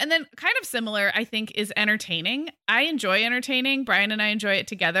 And then kind of similar, I think, is entertaining. I enjoy entertaining. Brian and I enjoy it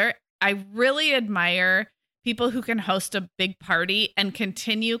together. I really admire people who can host a big party and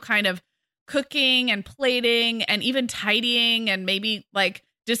continue kind of cooking and plating and even tidying and maybe like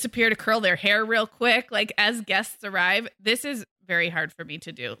disappear to curl their hair real quick, like as guests arrive. This is very hard for me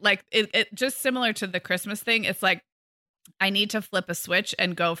to do. Like it just similar to the Christmas thing. It's like, I need to flip a switch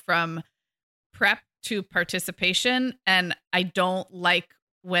and go from prep to participation. And I don't like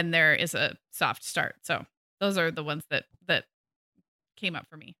when there is a soft start. So those are the ones that came up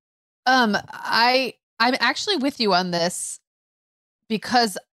for me. I'm actually with you on this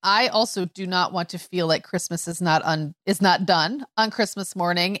because I also do not want to feel like Christmas is not done on Christmas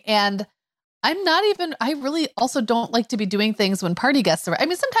morning. And I really also don't like to be doing things when party guests are. I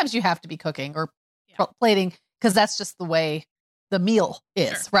mean, sometimes you have to be cooking or plating because that's just the way the meal is,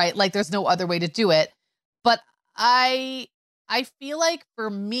 sure. Right? Like there's no other way to do it. But I feel like for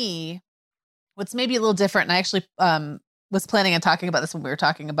me, what's maybe a little different, and I actually was planning on talking about this when we were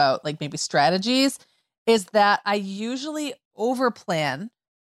talking about like maybe strategies, is that I usually overplan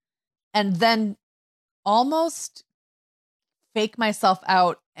and then almost fake myself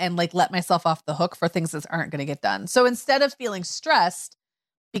out and like let myself off the hook for things that aren't going to get done. So instead of feeling stressed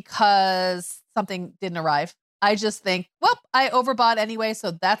because something didn't arrive, I just think, well, I overbought anyway,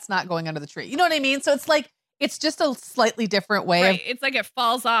 so that's not going under the tree. You know what I mean? So it's like, it's just a slightly different way. Right. It's like it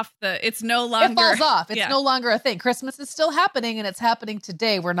falls off it's no longer. It falls off. It's no longer a thing. Christmas is still happening and it's happening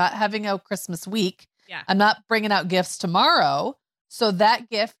today. We're not having a Christmas week. Yeah. I'm not bringing out gifts tomorrow. So that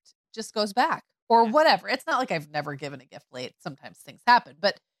gift just goes back or whatever. It's not like I've never given a gift late. Sometimes things happen,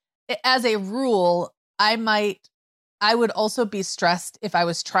 but as a rule, I would also be stressed if I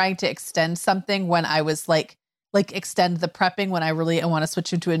was trying to extend something when I was like extend the prepping when I want to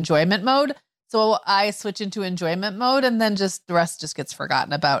switch into enjoyment mode. So I switch into enjoyment mode and then just the rest just gets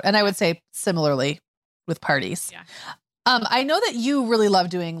forgotten about. And I would say similarly with parties. Yeah. I know that you really love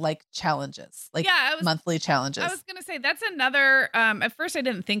doing like challenges, like monthly challenges. I was going to say that's another, at first I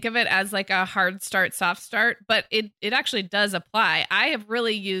didn't think of it as like a hard start, soft start, but it actually does apply. I have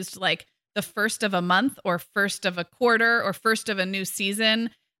really used like the first of a month or first of a quarter or first of a new season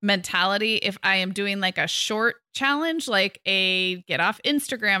mentality. If I am doing like a short challenge, like a get off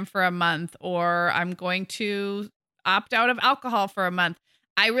Instagram for a month, or I'm going to opt out of alcohol for a month,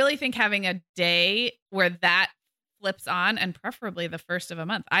 I really think having a day where that flips on, and preferably the first of a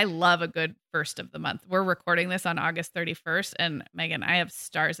month. I love a good first of the month. We're recording this on August 31st. And Megan, I have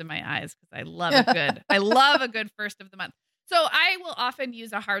stars in my eyes because I love I love a good first of the month. So I will often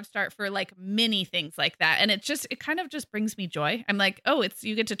use a hard start for like mini things like that. And it kind of just brings me joy. I'm like, oh,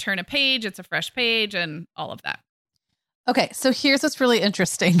 you get to turn a page. It's a fresh page and all of that. Okay. So here's what's really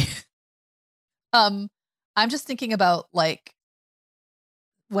interesting. I'm just thinking about like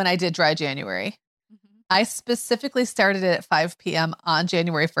when I did dry January, I specifically started it at 5 p.m. on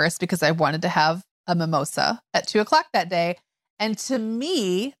January 1st because I wanted to have a mimosa at 2:00 that day. And to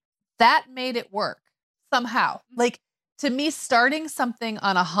me, that made it work somehow. Like, to me, starting something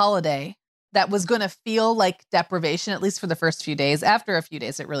on a holiday that was going to feel like deprivation, at least for the first few days. After a few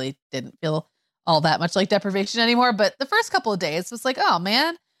days, it really didn't feel all that much like deprivation anymore. But the first couple of days was like, oh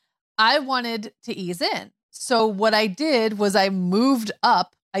man, I wanted to ease in. So what I did was I moved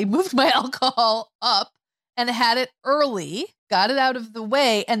my alcohol up and had it early, got it out of the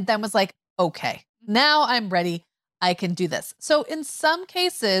way, and then was like, okay, now I'm ready. I can do this. So in some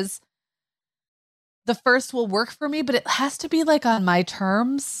cases, the first will work for me, but it has to be like on my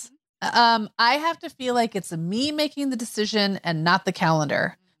terms. I have to feel like it's me making the decision and not the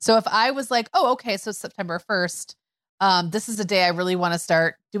calendar. So if I was like, oh, okay, so September 1st, this is a day I really want to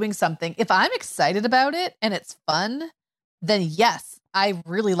start doing something. If I'm excited about it and it's fun, then yes, I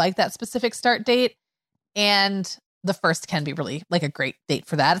really like that specific start date. And the first can be really like a great date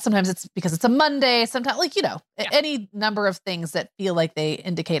for that. Sometimes it's because it's a Monday, sometimes like, any number of things that feel like they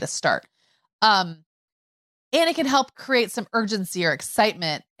indicate a start. And it can help create some urgency or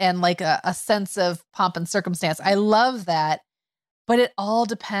excitement and like a sense of pomp and circumstance. I love that, but it all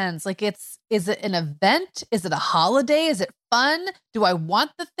depends. Like is it an event? Is it a holiday? Is it fun? Do I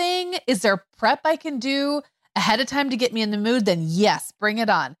want the thing? Is there prep I can do ahead of time to get me in the mood? Then yes, bring it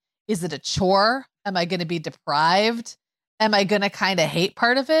on. Is it a chore? Am I going to be deprived? Am I going to kind of hate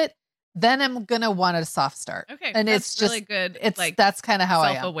part of it? Then I'm going to want a soft start. Okay. And that's it's just really good. It's like that's kind of how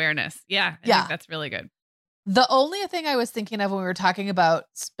I am. Self-awareness. Yeah. I think that's really good. The only thing I was thinking of when we were talking about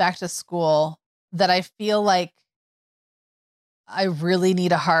back to school that I feel like I really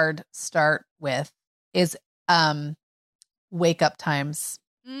need a hard start with is wake up times.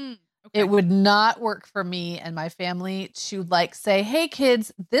 Okay. It would not work for me and my family to like say, hey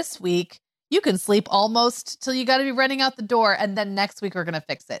kids, this week you can sleep almost till you got to be running out the door. And then next week we're going to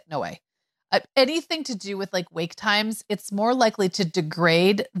fix it. No way. Anything to do with like wake times, it's more likely to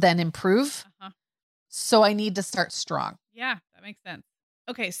degrade than improve. So I need to start strong. Yeah, that makes sense.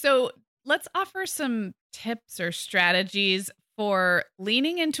 Okay, so let's offer some tips or strategies for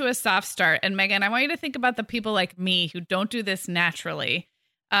leaning into a soft start. And Megan, I want you to think about the people like me who don't do this naturally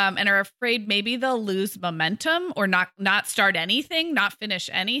and are afraid maybe they'll lose momentum or not start anything, not finish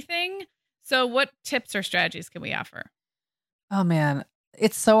anything. So what tips or strategies can we offer? Oh man,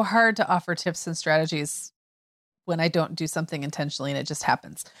 it's so hard to offer tips and strategies when I don't do something intentionally and it just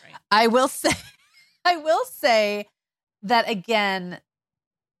happens. Right. I will say that again,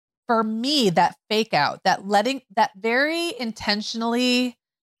 for me, that fake out, that very intentionally,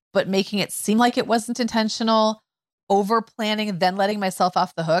 but making it seem like it wasn't intentional, over planning and then letting myself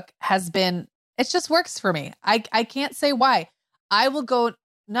off the hook it just works for me. I can't say why. I will go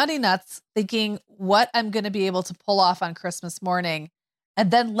nutty nuts thinking what I'm going to be able to pull off on Christmas morning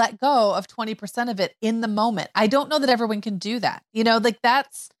and then let go of 20% of it in the moment. I don't know that everyone can do that. Like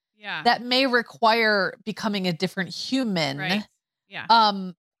Yeah. that may require becoming a different human. Right. Yeah.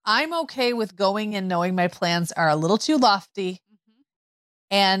 I'm okay with going and knowing my plans are a little too lofty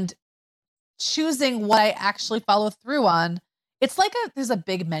and choosing what I actually follow through on. It's like there's a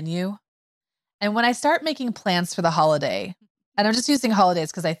big menu. And when I start making plans for the holiday, and I'm just using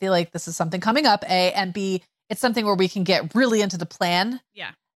holidays because I feel like this is something coming up, A, and B, it's something where we can get really into the plan. Yeah.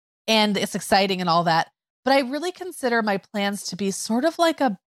 And it's exciting and all that. But I really consider my plans to be sort of like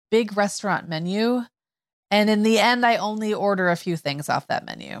a big restaurant menu. And in the end, I only order a few things off that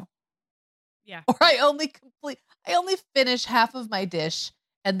menu. Yeah. Or I only finish half of my dish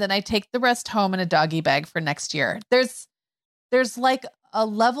and then I take the rest home in a doggy bag for next year. There's like a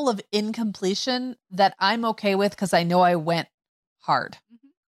level of incompletion that I'm okay with because I know I went hard.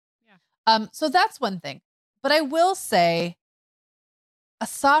 Yeah. So that's one thing. But I will say a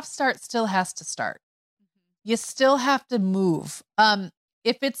soft start still has to start. You still have to move.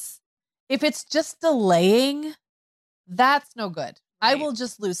 If it's just delaying, that's no good. Right. I will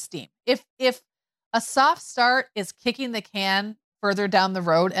just lose steam. If a soft start is kicking the can further down the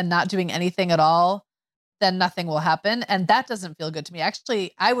road and not doing anything at all, then nothing will happen. And that doesn't feel good to me.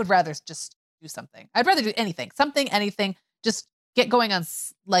 Actually, I would rather just do something. I'd rather do anything, anything, just get going on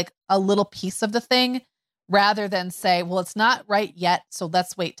like a little piece of the thing rather than say, well, it's not right yet, so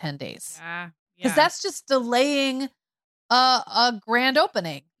let's wait 10 days. Yeah. Because that's just delaying a grand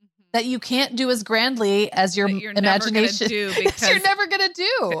opening that you can't do as grandly as your imagination. Because you're never going to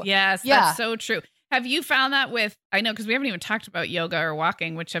do. Yes, that's so true. Have you found that with, I know, because we haven't even talked about yoga or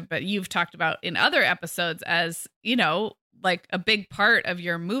walking, but you've talked about in other episodes as, like a big part of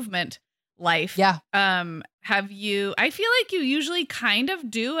your movement life. Yeah. Have you, I feel like you usually kind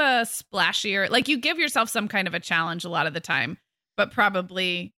of do a splashier, like you give yourself some kind of a challenge a lot of the time, but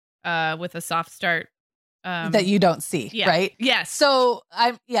probably with a soft start. That you don't see, right? Yes. So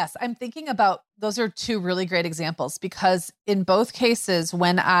I'm thinking about, those are two really great examples because in both cases,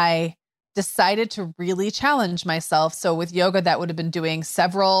 when I decided to really challenge myself, so with yoga, that would have been doing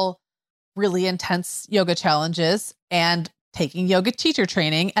several really intense yoga challenges and taking yoga teacher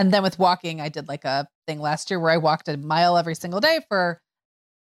training. And then with walking, I did like a thing last year where I walked a mile every single day for,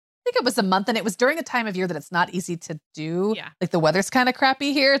 I think it was a month. And it was during a time of year that it's not easy to do. Yeah. Like the weather's kind of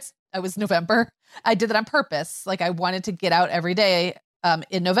crappy here. It was November. I did it on purpose. Like I wanted to get out every day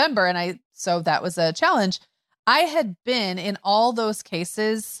in November. So that was a challenge. I had been in all those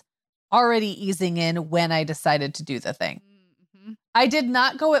cases already easing in when I decided to do the thing. Mm-hmm. I did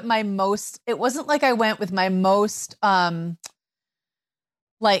not go at my most, it wasn't like I went with my most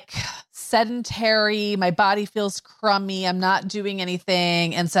like sedentary, my body feels crummy, I'm not doing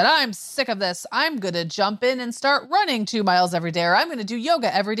anything, and said, I'm sick of this. I'm going to jump in and start running 2 miles every day, or I'm going to do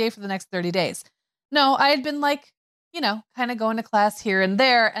yoga every day for the next 30 days. No, I had been like, kind of going to class here and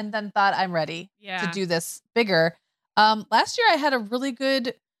there, and then thought I'm ready to do this bigger. Last year I had a really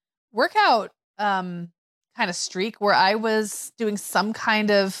good workout kind of streak where I was doing some kind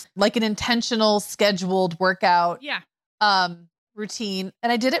of like an intentional scheduled workout routine.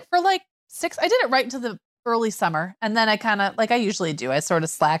 And I did it for like I did it right into the early summer. And then I kind of, like I usually do, I sort of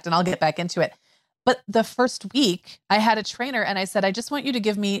slacked and I'll get back into it. But the first week I had a trainer and I said, I just want you to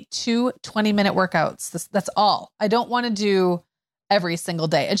give me 2 20-minute workouts. That's all. I don't want to do every single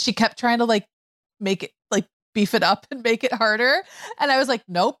day. And she kept trying to like make it like beef it up and make it harder. And I was like,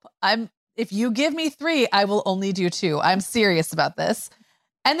 nope, if you give me 3, I will only do 2. I'm serious about this.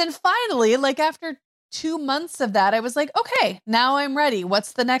 And then finally, like after 2 months of that, I was like, okay, now I'm ready.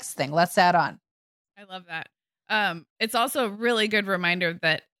 What's the next thing? Let's add on. I love that. It's also a really good reminder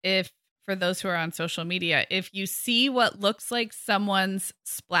that for those who are on social media, if you see what looks like someone's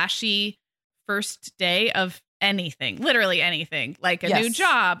splashy first day of anything, literally anything, like a new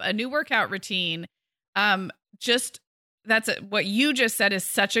job, a new workout routine, what you just said is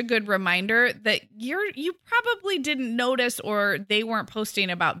such a good reminder that you probably didn't notice or they weren't posting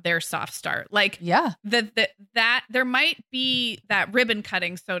about their soft start. Like that there might be that ribbon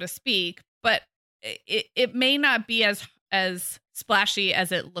cutting, so to speak, but it may not be as splashy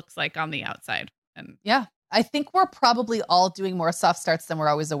as it looks like on the outside. And I think we're probably all doing more soft starts than we're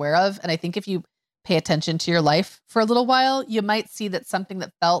always aware of. And I think if you pay attention to your life for a little while, you might see that something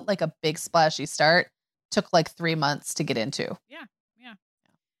that felt like a big splashy start took like 3 months to get into. Yeah.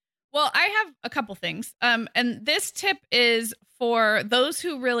 Well, I have a couple things. And this tip is for those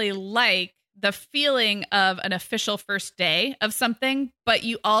who really like the feeling of an official first day of something, but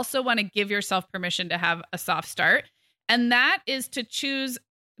you also want to give yourself permission to have a soft start. And that is to choose,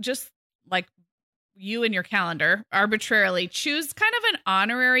 just like you and your calendar, arbitrarily choose kind of an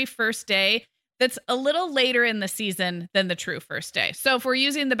honorary first day that's a little later in the season than the true first day. So if we're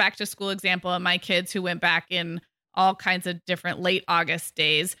using the back to school example of my kids who went back in all kinds of different late August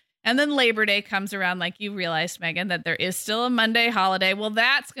days, and then Labor Day comes around, like you realized, Megan, that there is still a Monday holiday. Well,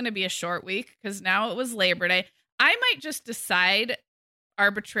 that's going to be a short week because now it was Labor Day. I might just decide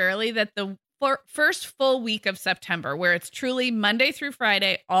arbitrarily that the first full week of September, where it's truly Monday through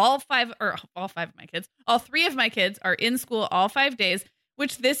Friday, all three of my kids are in school all 5 days,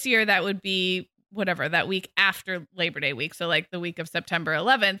 which this year that would be whatever, that week after Labor Day week. So like the week of September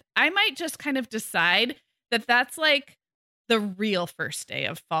 11th, I might just kind of decide that that's like the real first day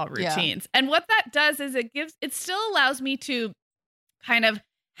of fall routines. Yeah. And what that does is it still allows me to kind of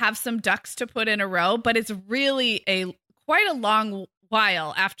have some ducks to put in a row, but it's really quite a long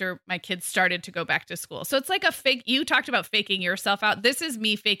while after my kids started to go back to school. So it's like you talked about faking yourself out. This is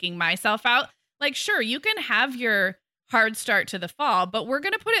me faking myself out. Like, sure, you can have your hard start to the fall, but we're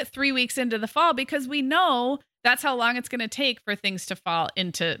going to put it 3 weeks into the fall because we know that's how long it's going to take for things to fall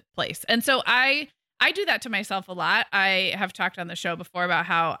into place. And so I do that to myself a lot. I have talked on the show before about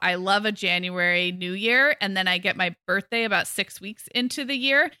how I love a January New Year, and then I get my birthday about 6 weeks into the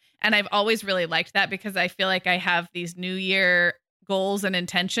year. And I've always really liked that because I feel like I have these New Year goals and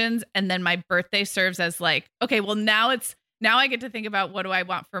intentions. And then my birthday serves as like, okay, well, now I get to think about what do I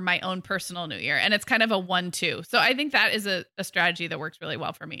want for my own personal New Year. And it's kind of a 1-2. So I think that is a strategy that works really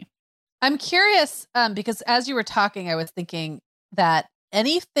well for me. I'm curious because as you were talking, I was thinking that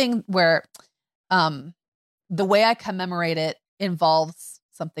anything where the way I commemorate it involves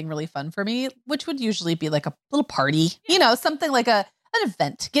something really fun for me, which would usually be like a little party, something like an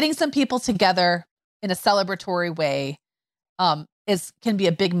event, getting some people together in a celebratory way can be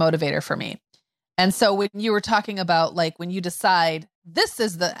a big motivator for me. And so when you were talking about like, when you decide this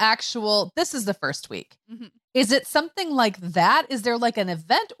is the first week, mm-hmm. Is it something like that? Is there like an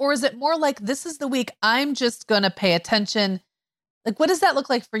event, or is it more like this is the week I'm just going to pay attention? Like, what does that look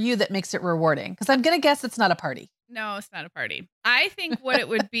like for you that makes it rewarding? Because I'm going to guess it's not a party. No, it's not a party. I think what it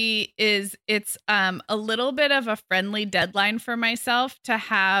would be is it's a little bit of a friendly deadline for myself to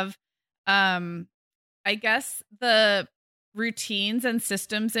have, I guess, the routines and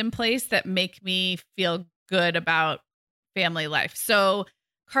systems in place that make me feel good about family life. So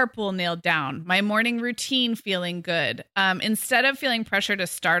carpool nailed down, my morning routine feeling good. Instead of feeling pressure to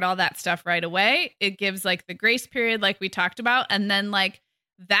start all that stuff right away, it gives like the grace period, like we talked about. And then like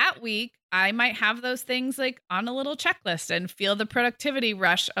that week, I might have those things like on a little checklist and feel the productivity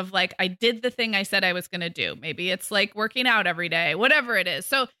rush of like, I did the thing I said I was going to do. Maybe it's like working out every day, whatever it is.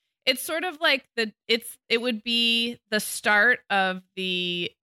 So it's sort of like it would be the start of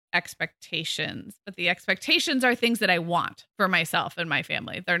the expectations, but the expectations are things that I want for myself and my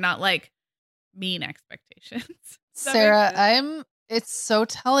family. They're not like mean expectations. Sarah, it's so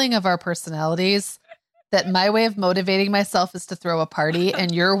telling of our personalities that my way of motivating myself is to throw a party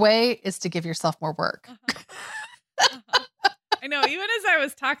and your way is to give yourself more work. I know. Even as I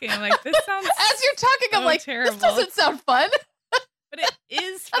was talking, I'm like, this sounds as you're talking, so I'm like, terrible. This doesn't sound fun. But it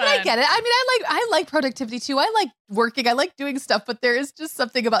is fun. And I get it. I mean, I like productivity too. I like working. I like doing stuff, but there is just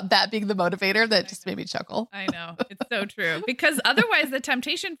something about that being the motivator that just made me chuckle. I know. It's so true. Because otherwise the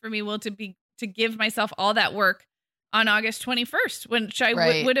temptation for me will to give myself all that work on August 21st, which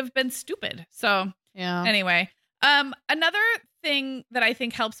I would have been stupid. So yeah. Anyway, another thing that I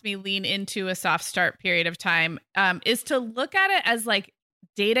think helps me lean into a soft start period of time is to look at it as like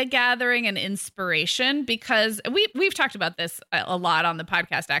data gathering and inspiration, because we've talked about this a lot on the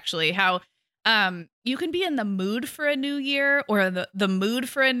podcast, actually, how you can be in the mood for a new year or the mood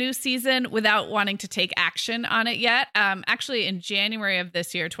for a new season without wanting to take action on it yet. Actually, in January of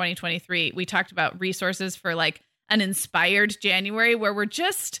this year, 2023, we talked about resources for like an inspired January where we're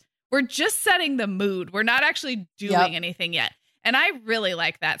just setting the mood. We're not actually doing anything yet. And I really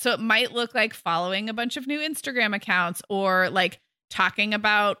like that. So it might look like following a bunch of new Instagram accounts or like talking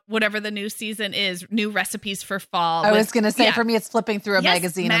about whatever the new season is, new recipes for fall. I was going to say, for me, it's flipping through a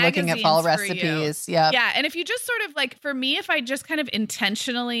magazine and looking at fall recipes. Yeah. Yeah. And if you just sort of like, for me, if I just kind of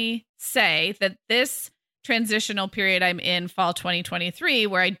intentionally say that this transitional period I'm in, fall 2023,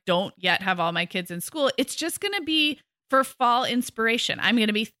 where I don't yet have all my kids in school, it's just going to be for fall inspiration. I'm going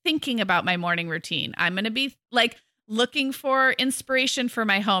to be thinking about my morning routine. I'm going to be like looking for inspiration for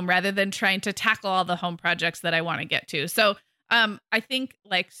my home rather than trying to tackle all the home projects that I want to get to. So I think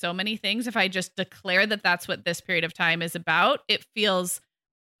like so many things, if I just declare that that's what this period of time is about, it feels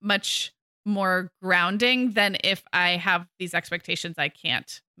much more grounding than if I have these expectations I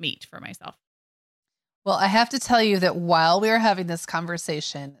can't meet for myself. Well, I have to tell you that while we are having this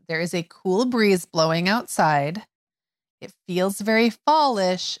conversation, there is a cool breeze blowing outside. It feels very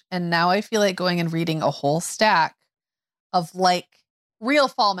fallish. And now I feel like going and reading a whole stack of like real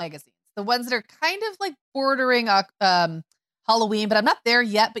fall magazines, the ones that are kind of like bordering Halloween, but I'm not there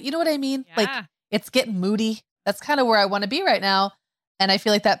yet. But you know what I mean? Yeah. Like it's getting moody. That's kind of where I want to be right now. And I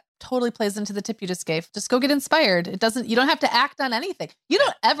feel like that totally plays into the tip you just gave. Just go get inspired. You don't have to act on anything. You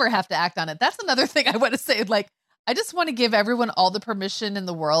don't ever have to act on it. That's another thing I want to say. Like, I just want to give everyone all the permission in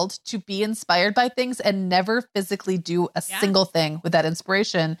the world to be inspired by things and never physically do a single thing with that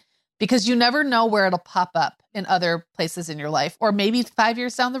inspiration, because you never know where it'll pop up in other places in your life, or maybe 5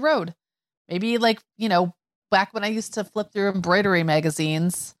 years down the road. Maybe like, back when I used to flip through embroidery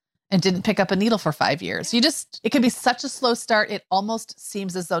magazines and didn't pick up a needle for 5 years. It could be such a slow start. It almost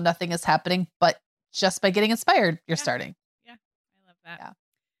seems as though nothing is happening, but just by getting inspired, you're starting. Yeah. I love that. Yeah.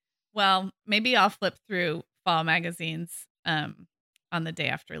 Well, maybe I'll flip through fall magazines on the day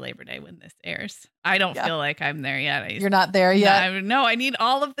after Labor Day when this airs. I don't feel like I'm there yet. You're not there yet? No, I need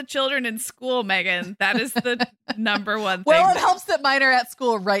all of the children in school, Megan. That is the number one thing. Well, it helps that mine are at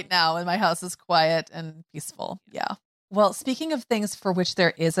school right now and my house is quiet and peaceful. Yeah. Well, speaking of things for which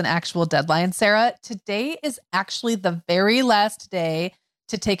there is an actual deadline, Sarah, today is actually the very last day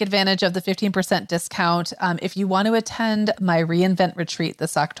to take advantage of the 15% discount if you want to attend my reInvent retreat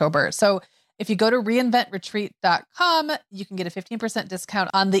this October. So if you go to reinventretreat.com, you can get a 15% discount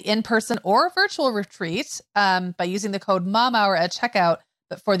on the in-person or virtual retreat by using the code MOMHOUR at checkout.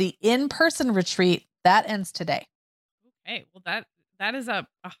 But for the in-person retreat, that ends today. Okay. Well, that is a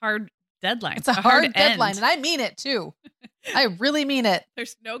hard deadline. It's a hard deadline, and I mean it too. I really mean it.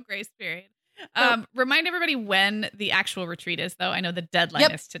 There's no grace period. Remind everybody when the actual retreat is, though. I know the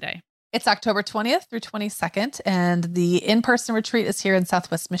deadline is today. It's October 20th through 22nd, and the in-person retreat is here in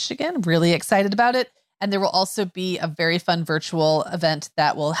Southwest Michigan. Really excited about it. And there will also be a very fun virtual event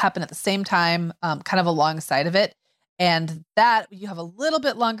that will happen at the same time, kind of alongside of it. And that you have a little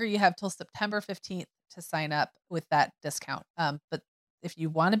bit longer. You have till September 15th to sign up with that discount. But if you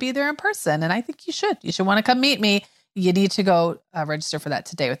want to be there in person, and I think you should want to come meet me, you need to go register for that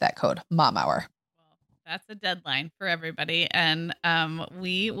today with that code MOMHOUR. That's a deadline for everybody. And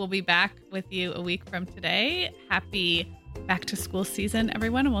we will be back with you a week from today. Happy back to school season,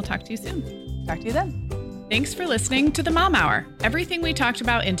 everyone. And we'll talk to you soon. Talk to you then. Thanks for listening to The Mom Hour. Everything we talked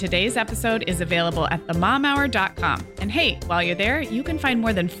about in today's episode is available at themomhour.com. And hey, while you're there, you can find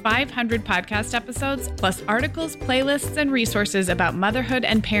more than 500 podcast episodes, plus articles, playlists, and resources about motherhood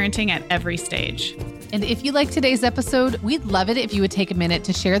and parenting at every stage. And if you like today's episode, we'd love it if you would take a minute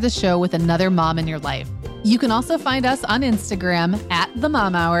to share the show with another mom in your life. You can also find us on Instagram at The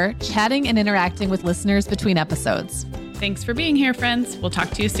Mom Hour, chatting and interacting with listeners between episodes. Thanks for being here, friends. We'll talk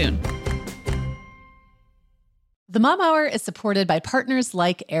to you soon. The Mom Hour is supported by partners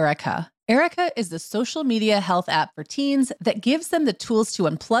like Erica. Erica is the social media health app for teens that gives them the tools to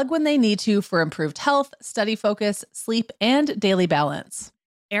unplug when they need to for improved health, study focus, sleep, and daily balance.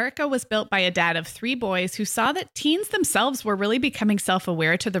 Erica was built by a dad of 3 boys who saw that teens themselves were really becoming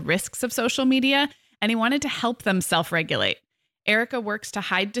self-aware to the risks of social media, and he wanted to help them self-regulate. Erica works to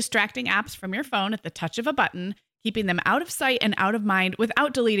hide distracting apps from your phone at the touch of a button, keeping them out of sight and out of mind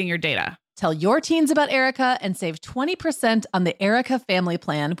without deleting your data. Tell your teens about Erica and save 20% on the Erica family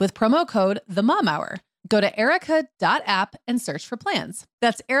plan with promo code TheMomHour. Go to erica.app and search for plans.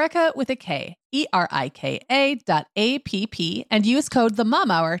 That's Erica with a K, ERIKA.app, and use code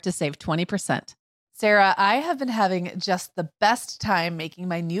TheMomHour to save 20%. Sarah, I have been having just the best time making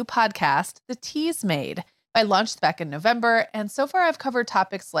my new podcast, The Teas Made. I launched back in November, and so far I've covered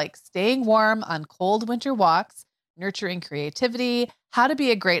topics like staying warm on cold winter walks, nurturing creativity, how to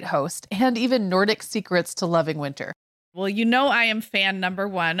be a great host, and even Nordic secrets to loving winter. Well, you know I am fan number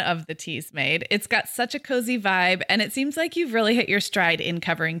 1 of The Teas Made. It's got such a cozy vibe, and it seems like you've really hit your stride in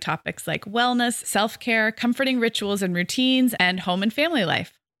covering topics like wellness, self-care, comforting rituals and routines, and home and family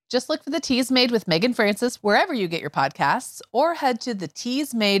life. Just look for The Teas Made with Megan Francis wherever you get your podcasts, or head to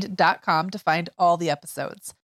theteasmade.com to find all the episodes.